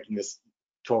about making this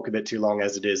talk a bit too long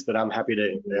as it is, but I'm happy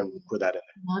to put that in.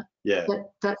 No, yeah,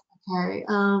 that's okay.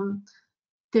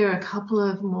 There are a couple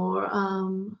of more.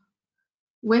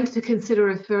 When to consider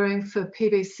referring for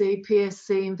PBC,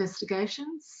 PSC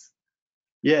investigations?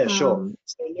 Yeah, sure.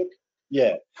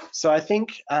 So I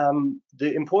think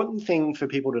the important thing for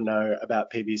people to know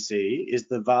about PBC is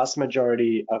the vast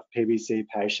majority of PBC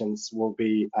patients will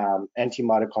be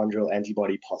anti-mitochondrial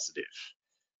antibody positive.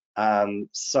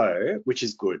 Which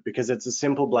is good because it's a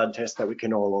simple blood test that we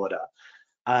can all order.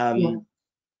 And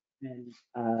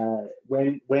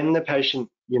when the patient,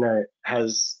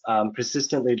 has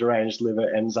persistently deranged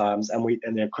liver enzymes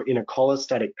and they're in a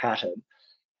cholestatic pattern,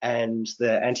 and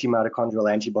the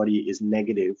anti-mitochondrial antibody is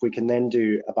negative, we can then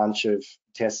do a bunch of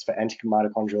tests for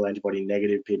anti-mitochondrial antibody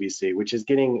negative PBC, which is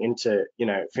getting into,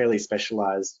 fairly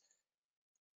specialized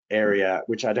area,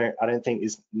 which I don't think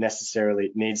is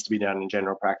necessarily needs to be done in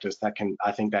general practice. I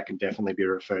think that can definitely be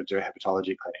referred to a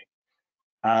hepatology clinic.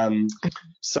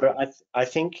 So I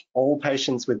think all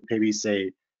patients with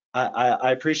PBC,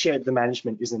 I appreciate the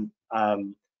management isn't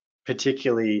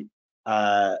particularly,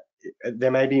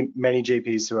 there may be many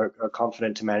GPs who are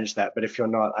confident to manage that, but if you're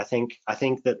not, I think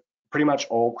that pretty much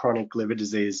all chronic liver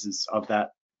diseases of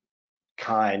that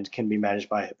kind can be managed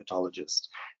by a hepatologist.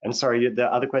 And sorry, the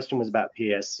other question was about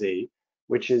PSC,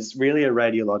 which is really a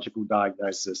radiological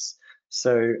diagnosis.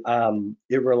 So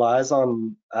it relies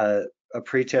on a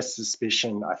pretest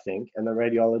suspicion, I think, and the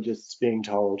radiologist's being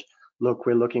told, look,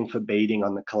 we're looking for beading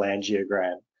on the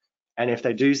cholangiogram. And if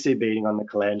they do see beading on the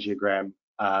cholangiogram,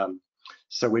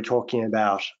 so we're talking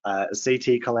about a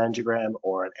CT cholangiogram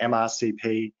or an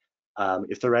MRCP,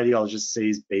 if the radiologist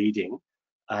sees beading,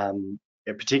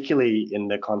 particularly in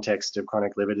the context of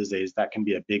chronic liver disease, that can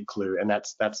be a big clue, and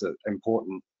that's an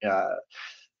important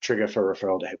trigger for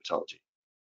referral to hepatology.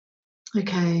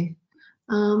 Okay.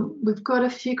 We've got a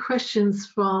few questions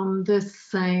from the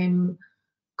same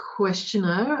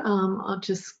questioner. I'll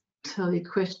just tell you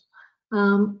question.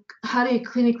 How do you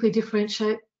clinically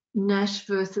differentiate NASH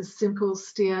versus simple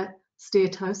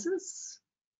steatosis?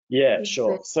 Yeah,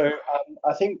 sure. So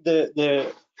I think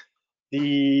the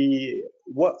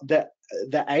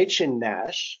H in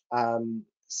NASH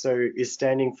so is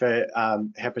standing for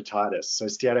hepatitis, so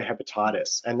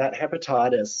steatohepatitis, and that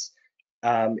hepatitis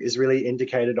is really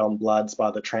indicated on bloods by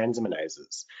the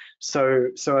transaminases.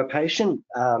 So a patient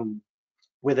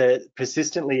with a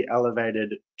persistently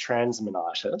elevated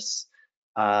transaminitis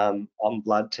on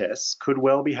blood tests could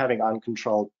well be having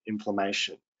uncontrolled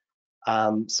inflammation.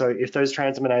 So if those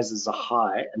transaminases are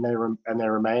high and they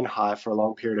remain high for a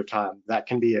long period of time, that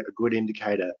can be a good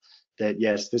indicator that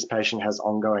yes, this patient has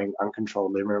ongoing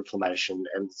uncontrolled liver inflammation,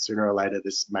 and sooner or later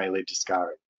this may lead to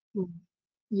scarring.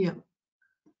 Yeah.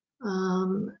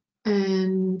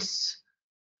 And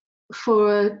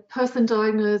for a person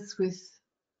diagnosed with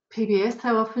PBS,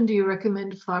 how often do you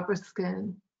recommend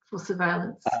FibroScan for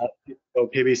surveillance? Or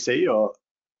PBC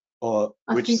or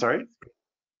which, sorry?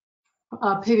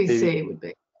 PBC would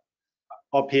be.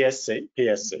 Or PSC?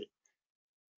 PSC.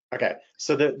 Okay,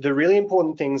 so the really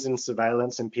important things in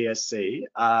surveillance and PSC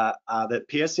are that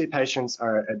PSC patients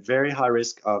are at very high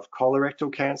risk of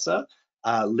colorectal cancer,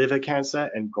 liver cancer,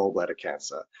 and gallbladder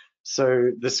cancer.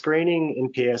 So the screening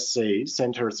in PSC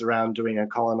centers around doing a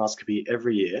colonoscopy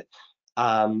every year.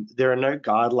 There are no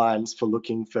guidelines for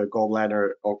looking for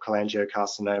gallbladder or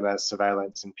cholangiocarcinoma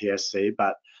surveillance in PSC,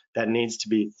 but that needs to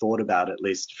be thought about at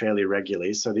least fairly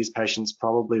regularly. So these patients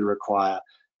probably require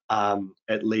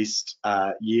at least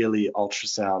yearly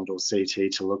ultrasound or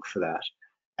CT to look for that.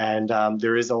 And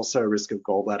there is also a risk of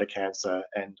gallbladder cancer.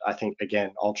 And I think,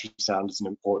 again, ultrasound is an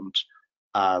important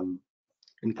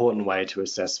way to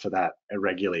assess for that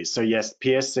regularly. So yes,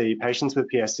 PSC, patients with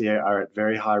PSC are at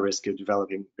very high risk of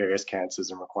developing various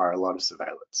cancers and require a lot of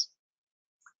surveillance.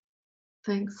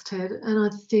 Thanks, Ted. And I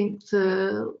think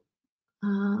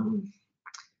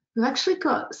we've actually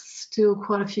got still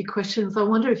quite a few questions. I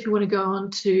wonder if you want to go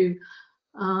on to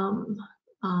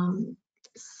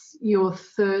your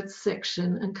third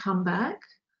section and come back.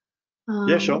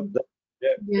 Yeah, sure.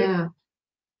 Yeah.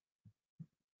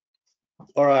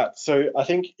 All right, so I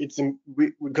think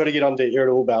we've got to get on to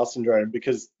irritable bowel syndrome,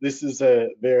 because this is a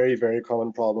very, very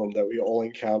common problem that we all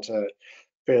encounter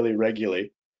fairly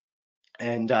regularly.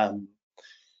 And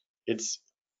it's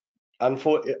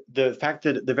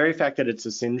the very fact that it's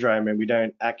a syndrome and we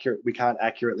can't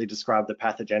accurately describe the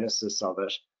pathogenesis of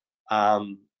it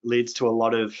leads to a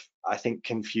lot of, I think,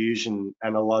 confusion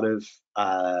and a lot of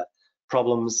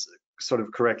problems sort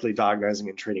of correctly diagnosing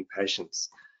and treating patients.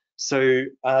 So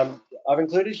I've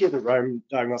included here the Rome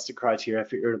diagnostic criteria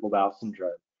for irritable bowel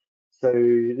syndrome. So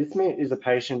this is a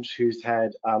patient who's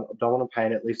had abdominal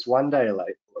pain at least one day a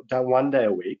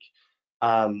week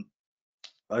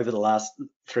over the last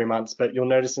 3 months, but you'll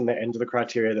notice in the end of the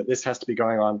criteria that this has to be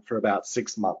going on for about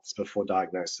 6 months before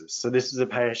diagnosis. So this is a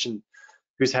patient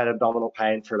who's had abdominal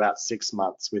pain for about 6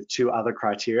 months with 2 other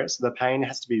criteria. So the pain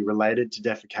has to be related to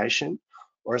defecation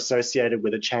or associated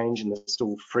with a change in the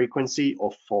stool frequency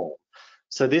or form.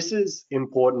 So this is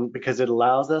important because it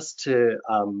allows us to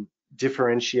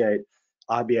differentiate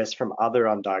IBS from other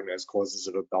undiagnosed causes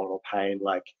of abdominal pain,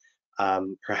 like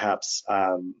perhaps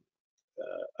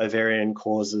ovarian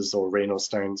causes or renal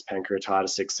stones,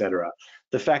 pancreatitis, etc.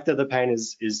 The fact that the pain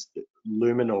is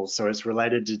luminal, so it's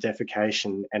related to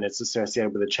defecation and it's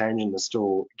associated with a change in the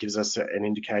stool, gives us an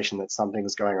indication that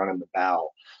something's going on in the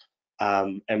bowel.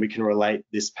 And we can relate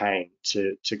this pain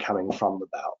to coming from the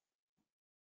bowel.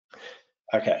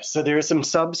 Okay, so there are some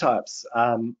subtypes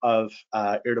of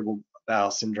irritable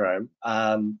bowel syndrome.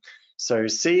 So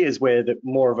C is where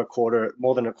more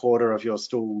than a quarter of your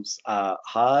stools are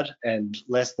hard and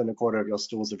less than a quarter of your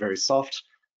stools are very soft.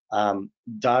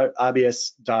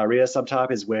 IBS diarrhea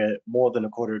subtype is where more than a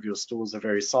quarter of your stools are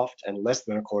very soft and less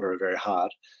than a quarter are very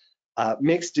hard.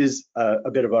 Mixed is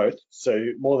a bit of both,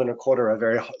 so more than a quarter are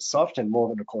very soft and more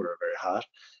than a quarter are very hard.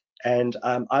 And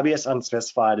IBS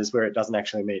unspecified is where it doesn't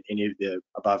actually meet any of the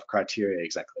above criteria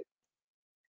exactly.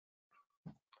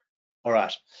 All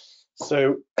right,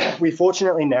 so we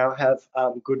fortunately now have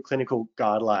good clinical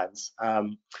guidelines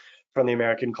from the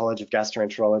American College of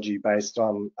Gastroenterology based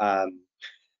on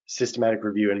systematic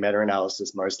review and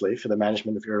meta-analysis mostly for the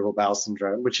management of irritable bowel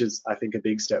syndrome, which is, I think, a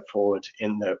big step forward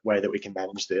in the way that we can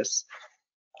manage this.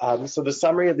 So the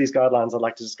summary of these guidelines I'd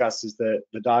like to discuss is the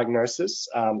diagnosis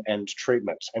and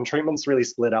treatment. And treatment's really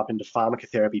split up into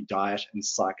pharmacotherapy, diet, and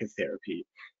psychotherapy.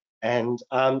 And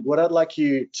what I'd like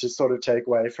you to sort of take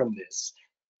away from this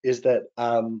is that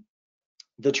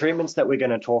the treatments that we're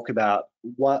going to talk about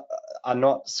are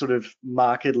not sort of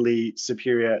markedly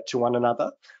superior to one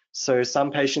another. So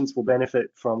some patients will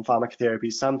benefit from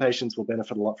pharmacotherapy, some patients will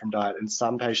benefit a lot from diet, and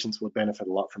some patients will benefit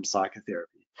a lot from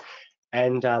psychotherapy.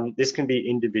 And this can be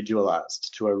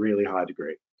individualized to a really high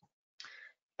degree.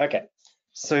 Okay,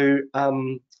 so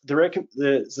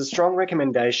there's a strong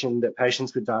recommendation that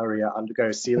patients with diarrhea undergo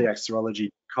celiac serology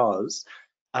because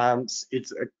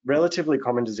it's a relatively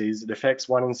common disease. It affects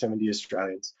 1 in 70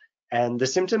 Australians. And the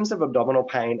symptoms of abdominal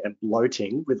pain and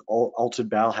bloating with altered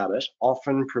bowel habit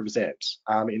often present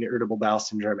in irritable bowel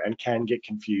syndrome and can get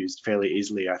confused fairly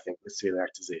easily, I think, with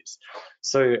celiac disease.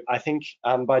 So I think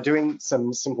by doing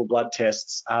some simple blood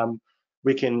tests,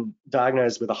 we can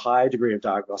diagnose with a high degree of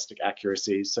diagnostic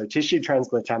accuracy. So tissue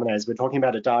transglutaminase, we're talking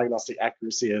about a diagnostic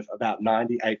accuracy of about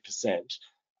 98%,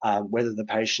 whether the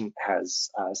patient has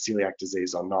celiac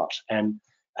disease or not. And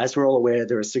as we're all aware,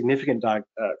 there are significant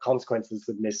consequences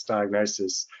of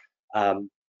misdiagnosis,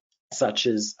 such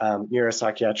as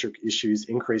neuropsychiatric issues,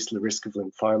 increased risk of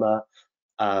lymphoma,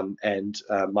 and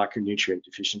micronutrient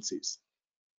deficiencies.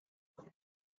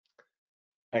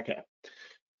 Okay.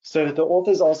 So the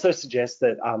authors also suggest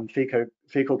that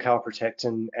fecal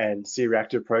calprotectin and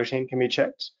C-reactive protein can be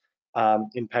checked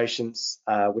in patients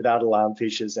without alarm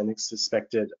features and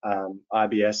suspected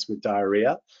IBS with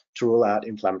diarrhea to rule out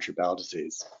inflammatory bowel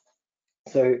disease.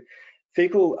 So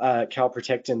fecal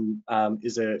calprotectin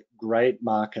is a great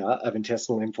marker of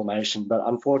intestinal inflammation, but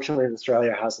unfortunately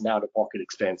Australia has an out-of-pocket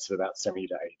expense of about $70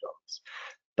 to $80.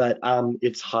 But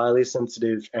it's highly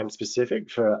sensitive and specific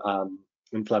for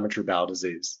inflammatory bowel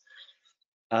disease.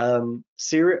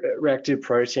 C-reactive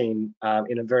protein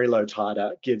in a very low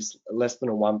titer gives less than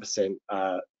a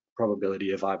 1%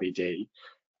 probability of IBD,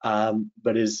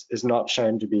 but is not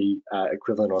shown to be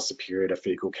equivalent or superior to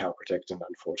fecal calprotectin,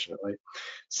 unfortunately.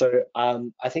 So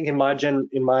I think in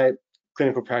my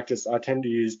clinical practice, I tend to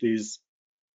use these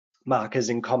markers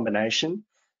in combination.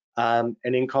 And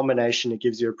in combination, it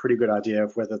gives you a pretty good idea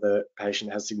of whether the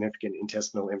patient has significant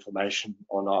intestinal inflammation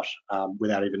or not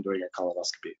without even doing a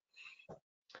colonoscopy.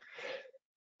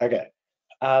 Okay,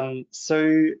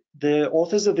 so the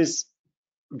authors of this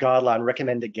guideline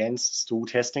recommend against stool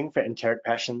testing for enteric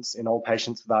patients in all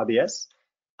patients with IBS.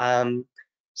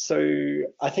 So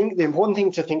I think the important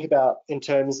thing to think about in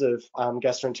terms of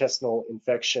gastrointestinal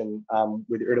infection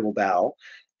with irritable bowel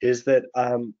is that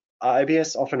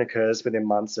IBS often occurs within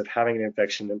months of having an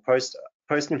infection, and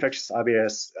post-infectious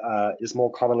IBS is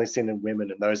more commonly seen in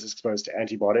women and those exposed to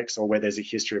antibiotics or where there's a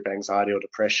history of anxiety or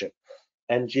depression.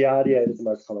 And Giardia is the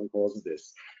most common cause of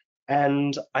this.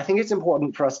 And I think it's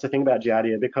important for us to think about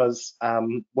Giardia because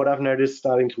what I've noticed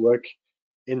starting to work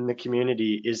in the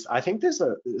community is I think there's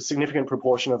a significant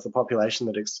proportion of the population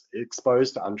that is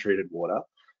exposed to untreated water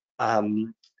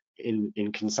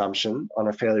in consumption on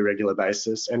a fairly regular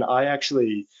basis. And I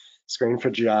actually screen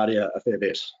for Giardia a fair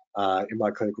bit in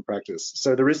my clinical practice.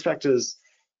 So the risk factors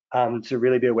to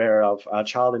really be aware of are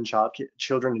children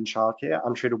in childcare,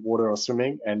 untreated water or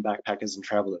swimming, and backpackers and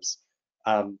travelers,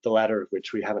 the latter of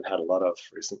which we haven't had a lot of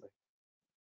recently.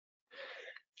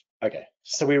 Okay,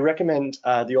 so we recommend,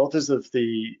 the authors of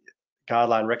the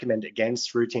guideline recommend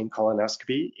against routine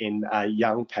colonoscopy in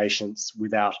young patients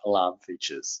without alarm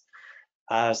features.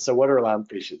 So what are alarm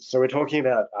features? So we're talking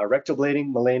about rectal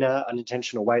bleeding, melena,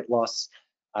 unintentional weight loss.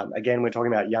 Again, we're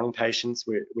talking about young patients.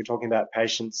 We're talking about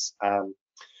patients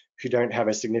who don't have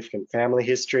a significant family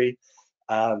history.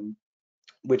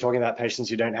 We're talking about patients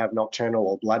who don't have nocturnal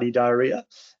or bloody diarrhea.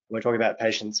 We're talking about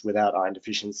patients without iron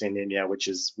deficiency anemia, which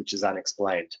is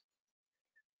unexplained.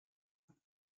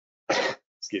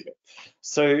 Excuse me.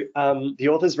 So the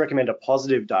authors recommend a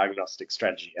positive diagnostic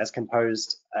strategy as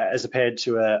compared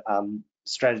to a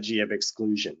strategy of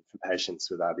exclusion for patients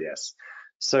with IBS.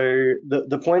 So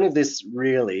the point of this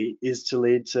really is to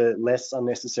lead to less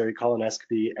unnecessary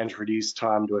colonoscopy and to reduce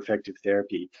time to effective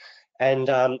therapy. And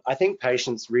I think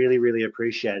patients really, really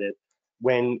appreciate it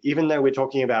when, even though we're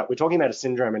talking about a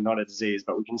syndrome and not a disease,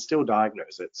 but we can still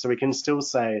diagnose it. So we can still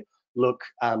say, look,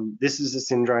 this is a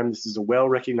syndrome, this is a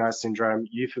well-recognized syndrome,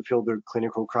 you fulfill the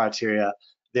clinical criteria,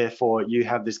 therefore you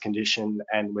have this condition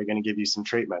and we're going to give you some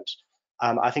treatment.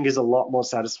 I think is a lot more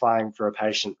satisfying for a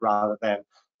patient rather than,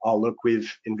 oh, look,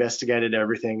 we've investigated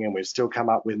everything and we've still come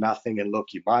up with nothing, and look,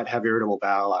 you might have irritable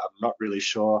bowel, I'm not really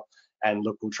sure, and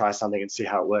look, we'll try something and see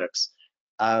how it works.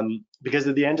 Because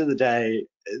at the end of the day,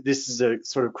 this is a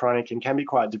sort of chronic and can be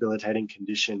quite debilitating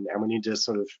condition, and we need to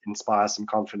sort of inspire some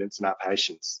confidence in our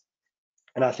patients.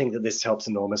 And I think that this helps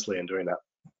enormously in doing that.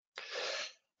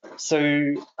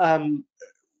 So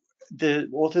The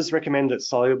authors recommend that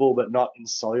soluble but not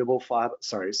insoluble fiber,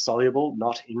 soluble,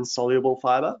 not insoluble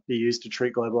fiber be used to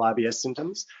treat global IBS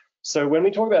symptoms. So when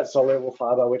we talk about soluble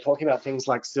fiber, we're talking about things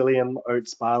like psyllium,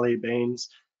 oats, barley, beans,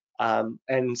 and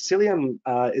psyllium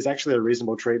is actually a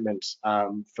reasonable treatment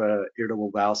for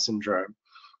irritable bowel syndrome.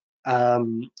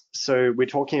 So we're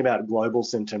talking about global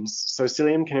symptoms. So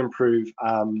psyllium can improve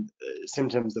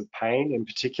symptoms of pain in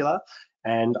particular.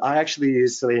 And I actually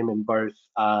use psyllium in both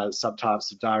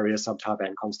subtypes of diarrhea subtype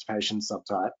and constipation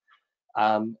subtype,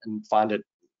 and find it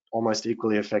almost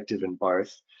equally effective in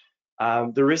both.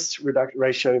 The risk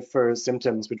ratio for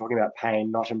symptoms, we're talking about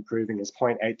pain not improving, is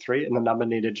 0.83, and the number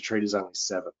needed to treat is only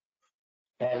 7.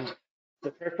 And the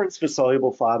preference for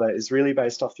soluble fiber is really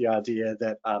based off the idea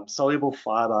that soluble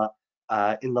fiber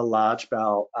in the large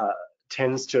bowel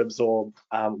tends to absorb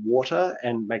water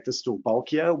and make the stool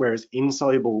bulkier, whereas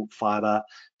insoluble fiber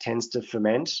tends to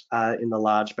ferment in the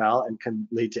large bowel and can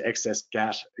lead to excess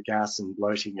gas and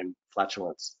bloating and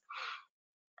flatulence.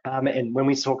 And when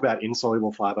we talk about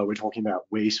insoluble fiber, we're talking about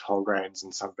wheat, whole grains,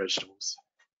 and some vegetables.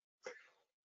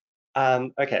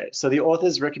 Okay, so the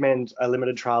authors recommend a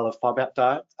limited trial of FODMAP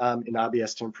diet in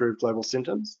IBS to improve global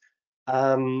symptoms.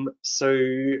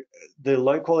 So the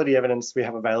low quality evidence we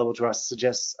have available to us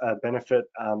suggests a benefit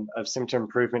of symptom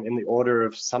improvement in the order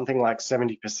of something like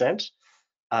 70%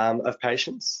 of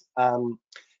patients.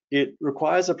 It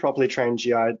requires a properly trained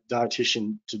GI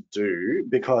dietitian to do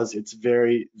because it's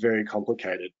very, very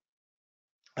complicated.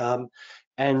 And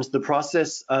the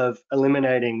process of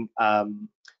eliminating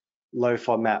low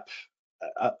FODMAP,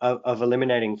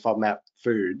 eliminating FODMAP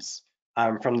foods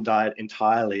from the diet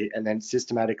entirely and then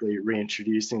systematically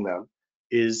reintroducing them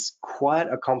is quite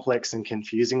a complex and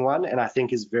confusing one, and I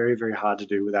think is very, very hard to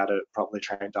do without a properly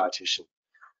trained dietitian.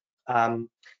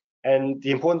 And the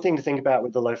important thing to think about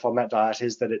with the low FODMAP diet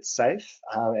is that it's safe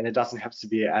and it doesn't have to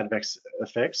be adverse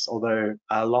effects, although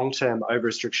long-term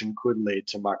over-restriction could lead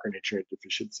to micronutrient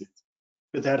deficiencies,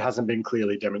 but that hasn't been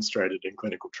clearly demonstrated in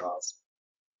clinical trials.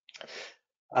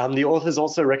 The authors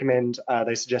also recommend,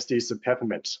 they suggest the use of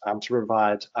peppermint to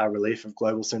provide relief of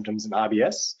global symptoms in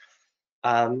IBS.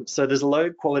 So there's a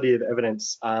low quality of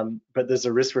evidence, but there's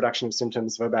a risk reduction of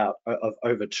symptoms of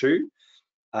over 2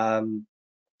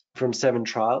 from 7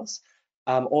 trials.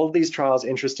 All of these trials,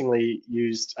 interestingly,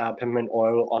 used peppermint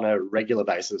oil on a regular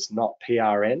basis, not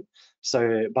PRN.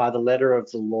 So by the letter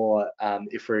of the law,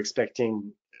 if we're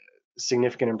expecting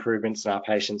significant improvements in our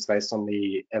patients based on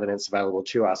the evidence available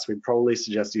to us, we'd probably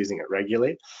suggest using it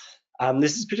regularly.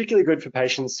 This is particularly good for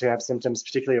patients who have symptoms,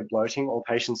 particularly of bloating, or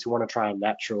patients who want to try a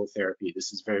natural therapy.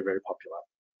 This is very, very popular.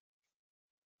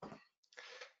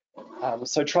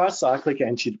 So tricyclic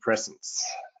antidepressants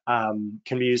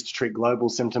can be used to treat global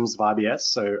symptoms of IBS,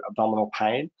 so abdominal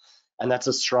pain, and that's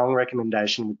a strong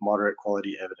recommendation with moderate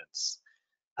quality evidence.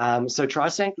 So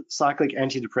tricyclic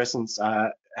antidepressants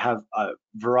have a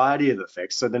variety of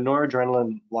effects. So the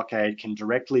noradrenaline blockade can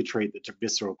directly treat the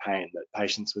visceral pain that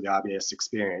patients with IBS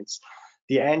experience.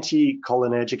 The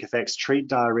anticholinergic effects treat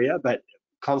diarrhea, but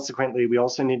consequently, we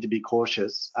also need to be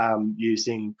cautious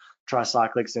using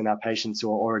tricyclics in our patients who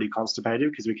are already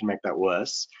constipated, because we can make that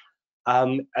worse.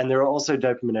 And there are also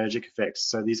dopaminergic effects.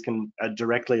 So these can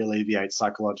directly alleviate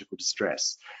psychological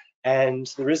distress. And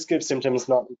the risk of symptoms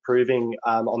not improving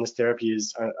on this therapy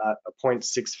is a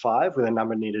 0.65 with a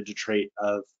number needed to treat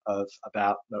of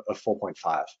about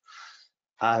 4.5.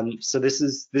 So this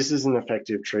is an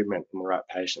effective treatment in the right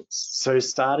patients. So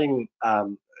starting,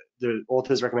 the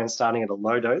authors recommend starting at a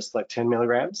low dose, like 10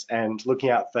 milligrams, and looking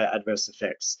out for adverse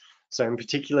effects. So in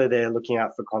particular, they're looking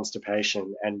out for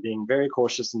constipation and being very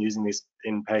cautious in using this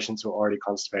in patients who are already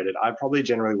constipated. I probably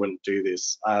generally wouldn't do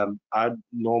this. I'd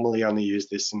normally only use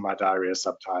this in my diarrhea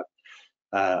subtype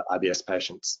IBS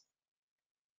patients.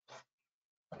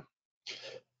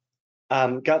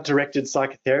 Gut-directed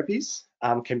psychotherapies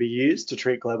can be used to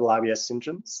treat global IBS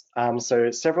symptoms.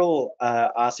 So several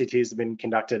RCTs have been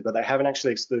conducted, but they haven't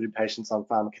actually excluded patients on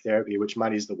pharmacotherapy, which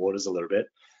muddies the waters a little bit.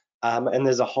 And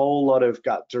there's a whole lot of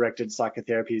gut-directed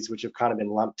psychotherapies which have kind of been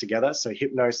lumped together. So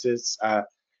hypnosis,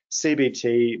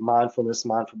 CBT,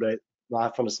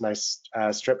 mindfulness-based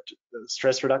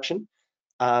stress reduction.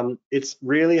 It's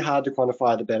really hard to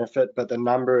quantify the benefit, but the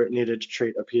number needed to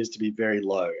treat appears to be very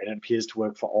low, and it appears to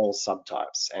work for all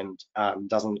subtypes and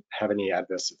doesn't have any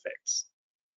adverse effects.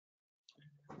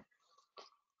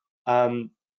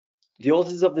 The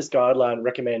authors of this guideline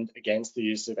recommend against the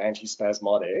use of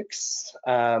antispasmodics,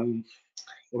 in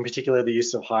particular the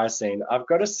use of hyoscine. I've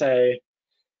got to say,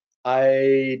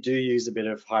 I do use a bit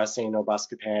of hyoscine or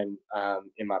buscopan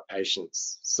in my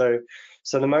patients. So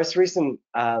the most recent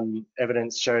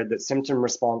evidence showed that symptom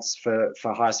response for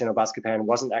hyoscine or buscopan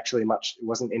wasn't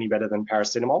any better than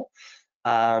paracetamol,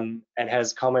 and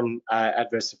has common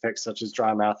adverse effects such as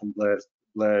dry mouth and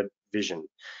blurred vision.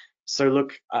 So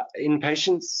look, in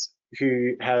patients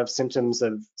who have symptoms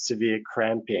of severe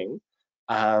cramping,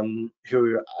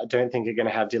 who I don't think are going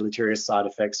to have deleterious side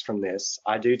effects from this,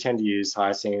 I do tend to use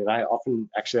hyoscine, and I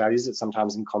use it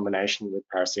sometimes in combination with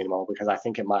paracetamol because I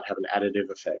think it might have an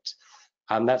additive effect.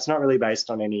 That's not really based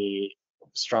on any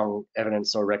strong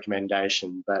evidence or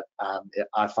recommendation, but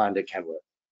I find it can work.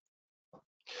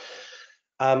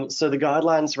 So the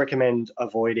guidelines recommend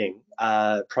avoiding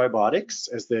probiotics,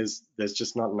 as there's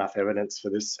just not enough evidence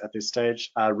for this at this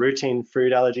stage. Routine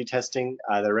food allergy testing,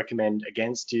 they recommend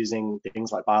against using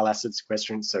things like bile acid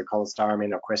sequestrants, so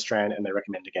cholestyramine or questran, and they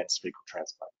recommend against fecal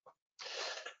transplant.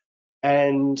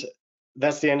 And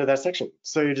that's the end of that section.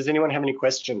 So does anyone have any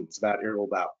questions about irritable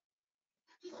bowel?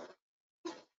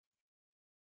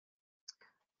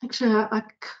 Actually,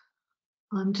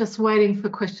 I'm just waiting for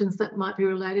questions that might be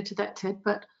related to that, Ted,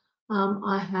 but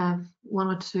I have one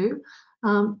or two.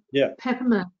 Yeah.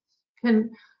 Peppermint.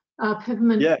 Can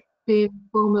peppermint be in the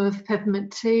form of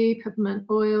peppermint tea, peppermint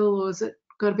oil, or is it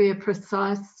got to be a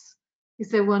precise?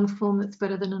 Is there one form that's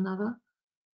better than another?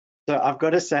 So I've got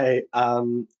to say,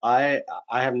 I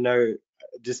have no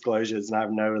disclosures and I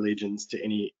have no allegiance to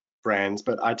any brands,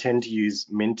 but I tend to use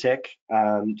Mintec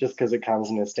just because it comes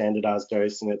in a standardized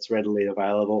dose and it's readily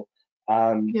available.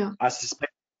 Yeah. I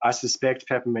suspect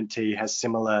peppermint tea has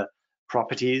similar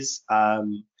properties.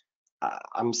 I'm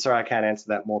sorry I can't answer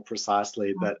that more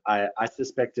precisely, but I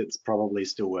suspect it's probably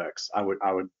still works. I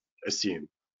would assume.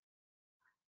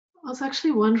 I was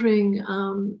actually wondering,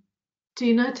 do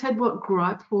you know, Ted, what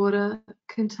gripe water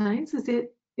contains? Is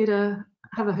it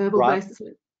have a herbal basis?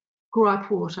 Gripe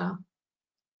water.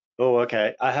 Oh,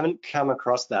 okay. I haven't come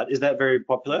across that. Is that very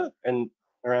popular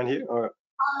around here, or?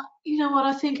 You know what?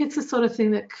 I think it's the sort of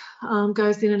thing that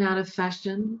goes in and out of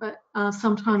fashion, but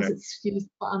sometimes it's used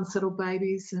for unsettled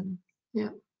babies, and yeah.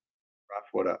 Gripe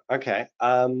water. Okay.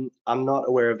 I'm not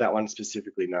aware of that one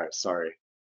specifically. No, sorry.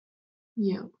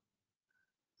 Yeah.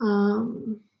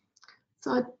 So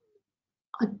I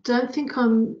don't think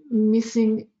I'm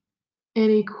missing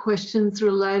any questions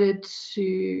related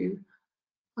to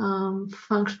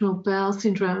functional bowel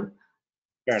syndrome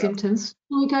symptoms.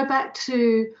 Can we go back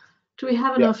to, do we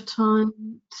have enough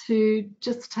time to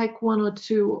just take one or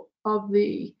two of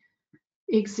the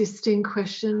existing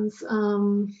questions?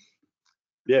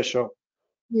 Yeah, sure.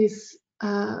 Yes.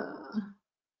 I've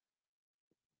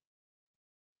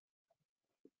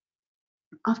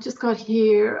just got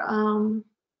here,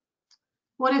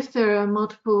 what if there are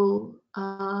multiple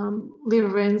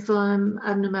liver enzyme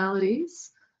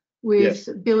abnormalities with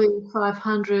bilirubin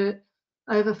 500,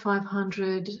 over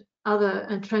 500,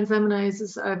 and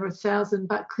transaminases over 1,000,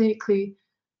 but clinically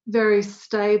very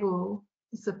stable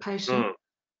as a patient?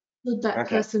 Would that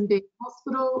person be in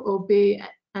hospital or be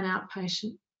an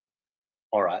outpatient?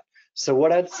 All right. So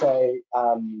what I'd say,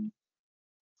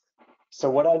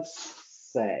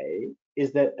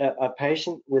 is that a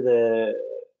patient with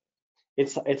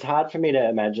it's hard for me to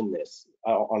imagine this,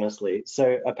 honestly.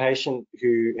 So a patient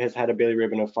who has had a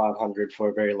bilirubin of 500 for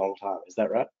a very long time, is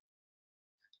that right?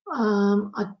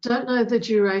 I don't know the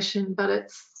duration, but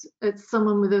it's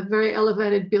someone with a very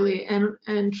elevated bili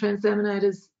and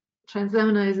transaminases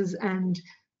and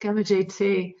gamma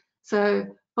GT. So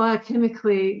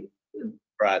biochemically,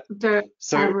 they're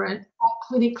aberrant,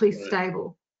 clinically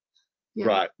stable. Yeah.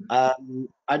 Right.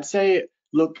 I'd say,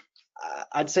 look,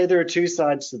 I'd say there are two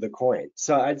sides to the coin.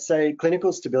 So I'd say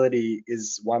clinical stability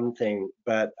is one thing,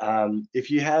 but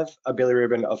if you have a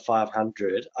bilirubin of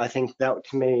 500, I think that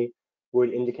to me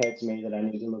would indicate to me that I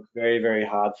need to look very, very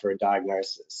hard for a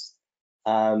diagnosis.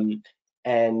 And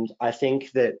I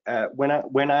think that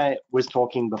when I was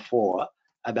talking before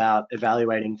about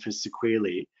evaluating for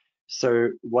sequelae,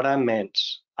 so what I meant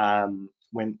when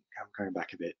I'm going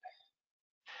back a bit.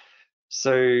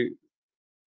 So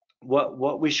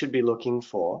what we should be looking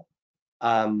for,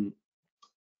 so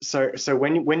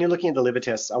when you're looking at the liver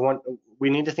tests, we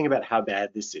need to think about how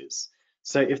bad this is.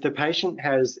 So if the patient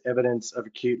has evidence of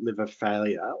acute liver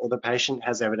failure, or the patient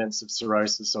has evidence of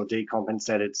cirrhosis or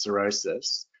decompensated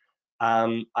cirrhosis,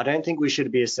 I don't think we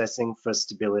should be assessing for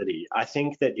stability. I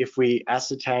think that if we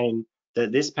ascertain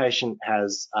that this patient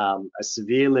has a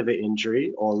severe liver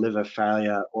injury or liver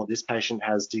failure, or this patient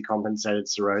has decompensated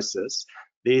cirrhosis,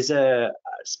 these are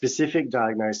specific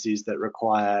diagnoses that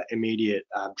require immediate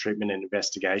treatment and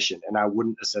investigation, and I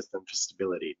wouldn't assess them for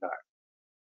stability, no.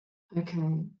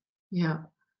 Okay, yeah.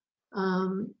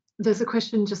 There's a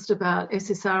question just about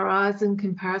SSRIs in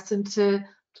comparison to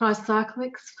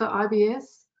tricyclics for IBS.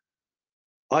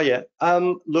 Oh yeah.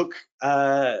 Look,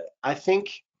 I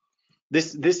think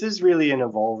this is really an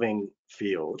evolving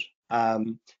field.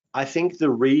 I think the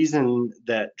reason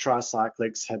that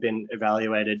tricyclics have been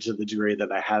evaluated to the degree that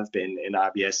they have been in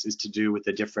IBS is to do with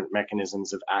the different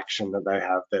mechanisms of action that they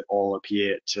have that all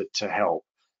appear to help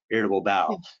irritable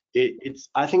bowel.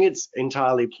 I think it's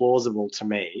entirely plausible to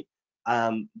me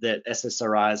that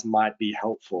SSRIs might be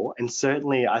helpful, and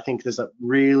certainly I think there's a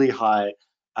really high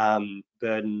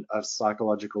burden of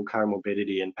psychological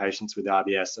comorbidity in patients with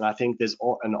IBS, and I think there's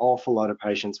an awful lot of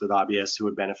patients with IBS who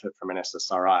would benefit from an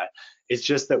SSRI. It's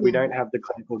just that we don't have the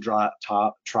clinical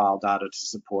trial data to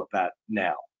support that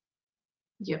now.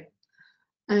 Yeah,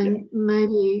 and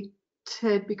maybe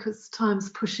Ted, because time's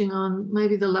pushing on,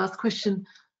 maybe the last question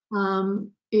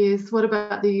is, what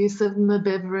about the use of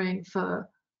mebeverine for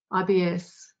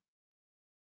IBS?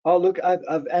 Oh, look,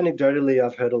 anecdotally,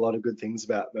 I've heard a lot of good things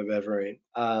about mebeverine.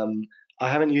 I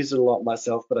haven't used it a lot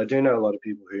myself, but I do know a lot of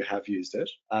people who have used it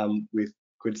with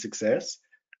good success.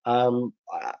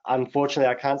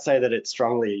 Unfortunately, I can't say that it's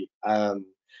strongly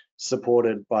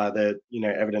supported by the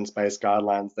evidence-based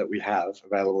guidelines that we have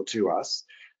available to us.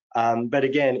 But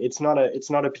again, it's not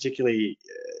a particularly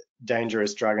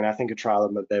dangerous drug, and I think a trial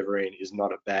of mebeverine is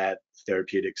not a bad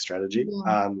therapeutic strategy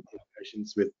in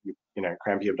patients with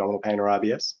crampy abdominal pain or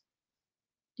IBS.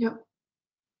 Yep.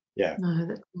 Yeah. No,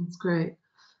 that sounds great.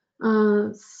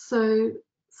 So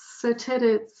Ted,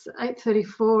 it's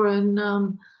 8:34,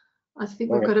 and I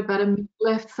think we've got about a minute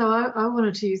left. So I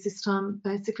wanted to use this time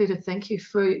basically to thank you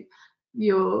for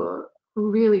your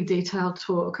really detailed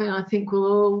talk, and I think we'll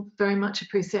all very much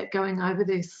appreciate going over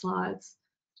these slides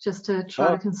just to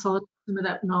try to consolidate some of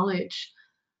that knowledge.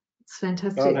 It's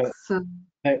fantastic. So,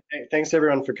 thanks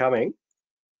everyone for coming.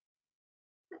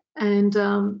 And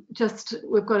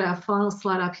we've got our final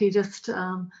slide up here, just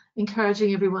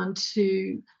encouraging everyone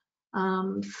to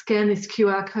scan this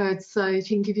QR code so you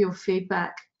can give your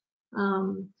feedback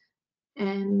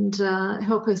and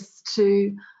help us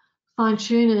to fine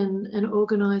tune and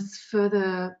organise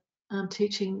further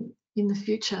teaching in the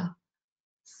future.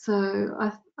 So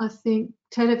I think,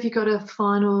 Ted, have you got a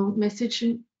final message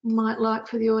you might like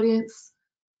for the audience?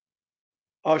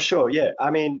 Oh, sure. Yeah. I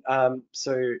mean,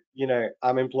 so,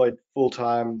 I'm employed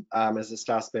full-time as a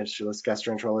staff specialist,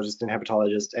 gastroenterologist and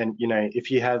hepatologist. And,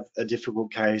 if you have a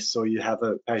difficult case or you have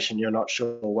a patient you're not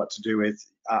sure what to do with,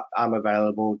 I'm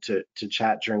available to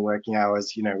chat during working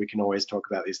hours. We can always talk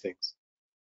about these things.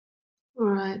 All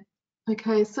right.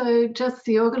 Okay. So just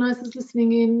the organisers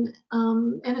listening in,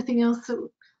 anything else that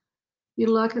you'd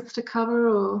like us to cover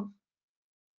or?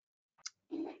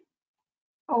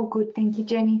 All good, thank you,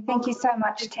 Jenny. Thank you so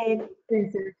much, Ted.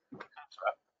 Thanks, Ed.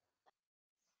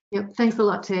 Yep, thanks a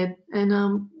lot, Ted.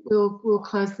 And we'll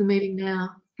close the meeting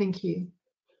now. Thank you.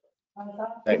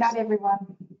 Good night,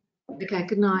 everyone. Okay,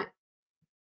 good night.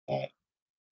 Bye.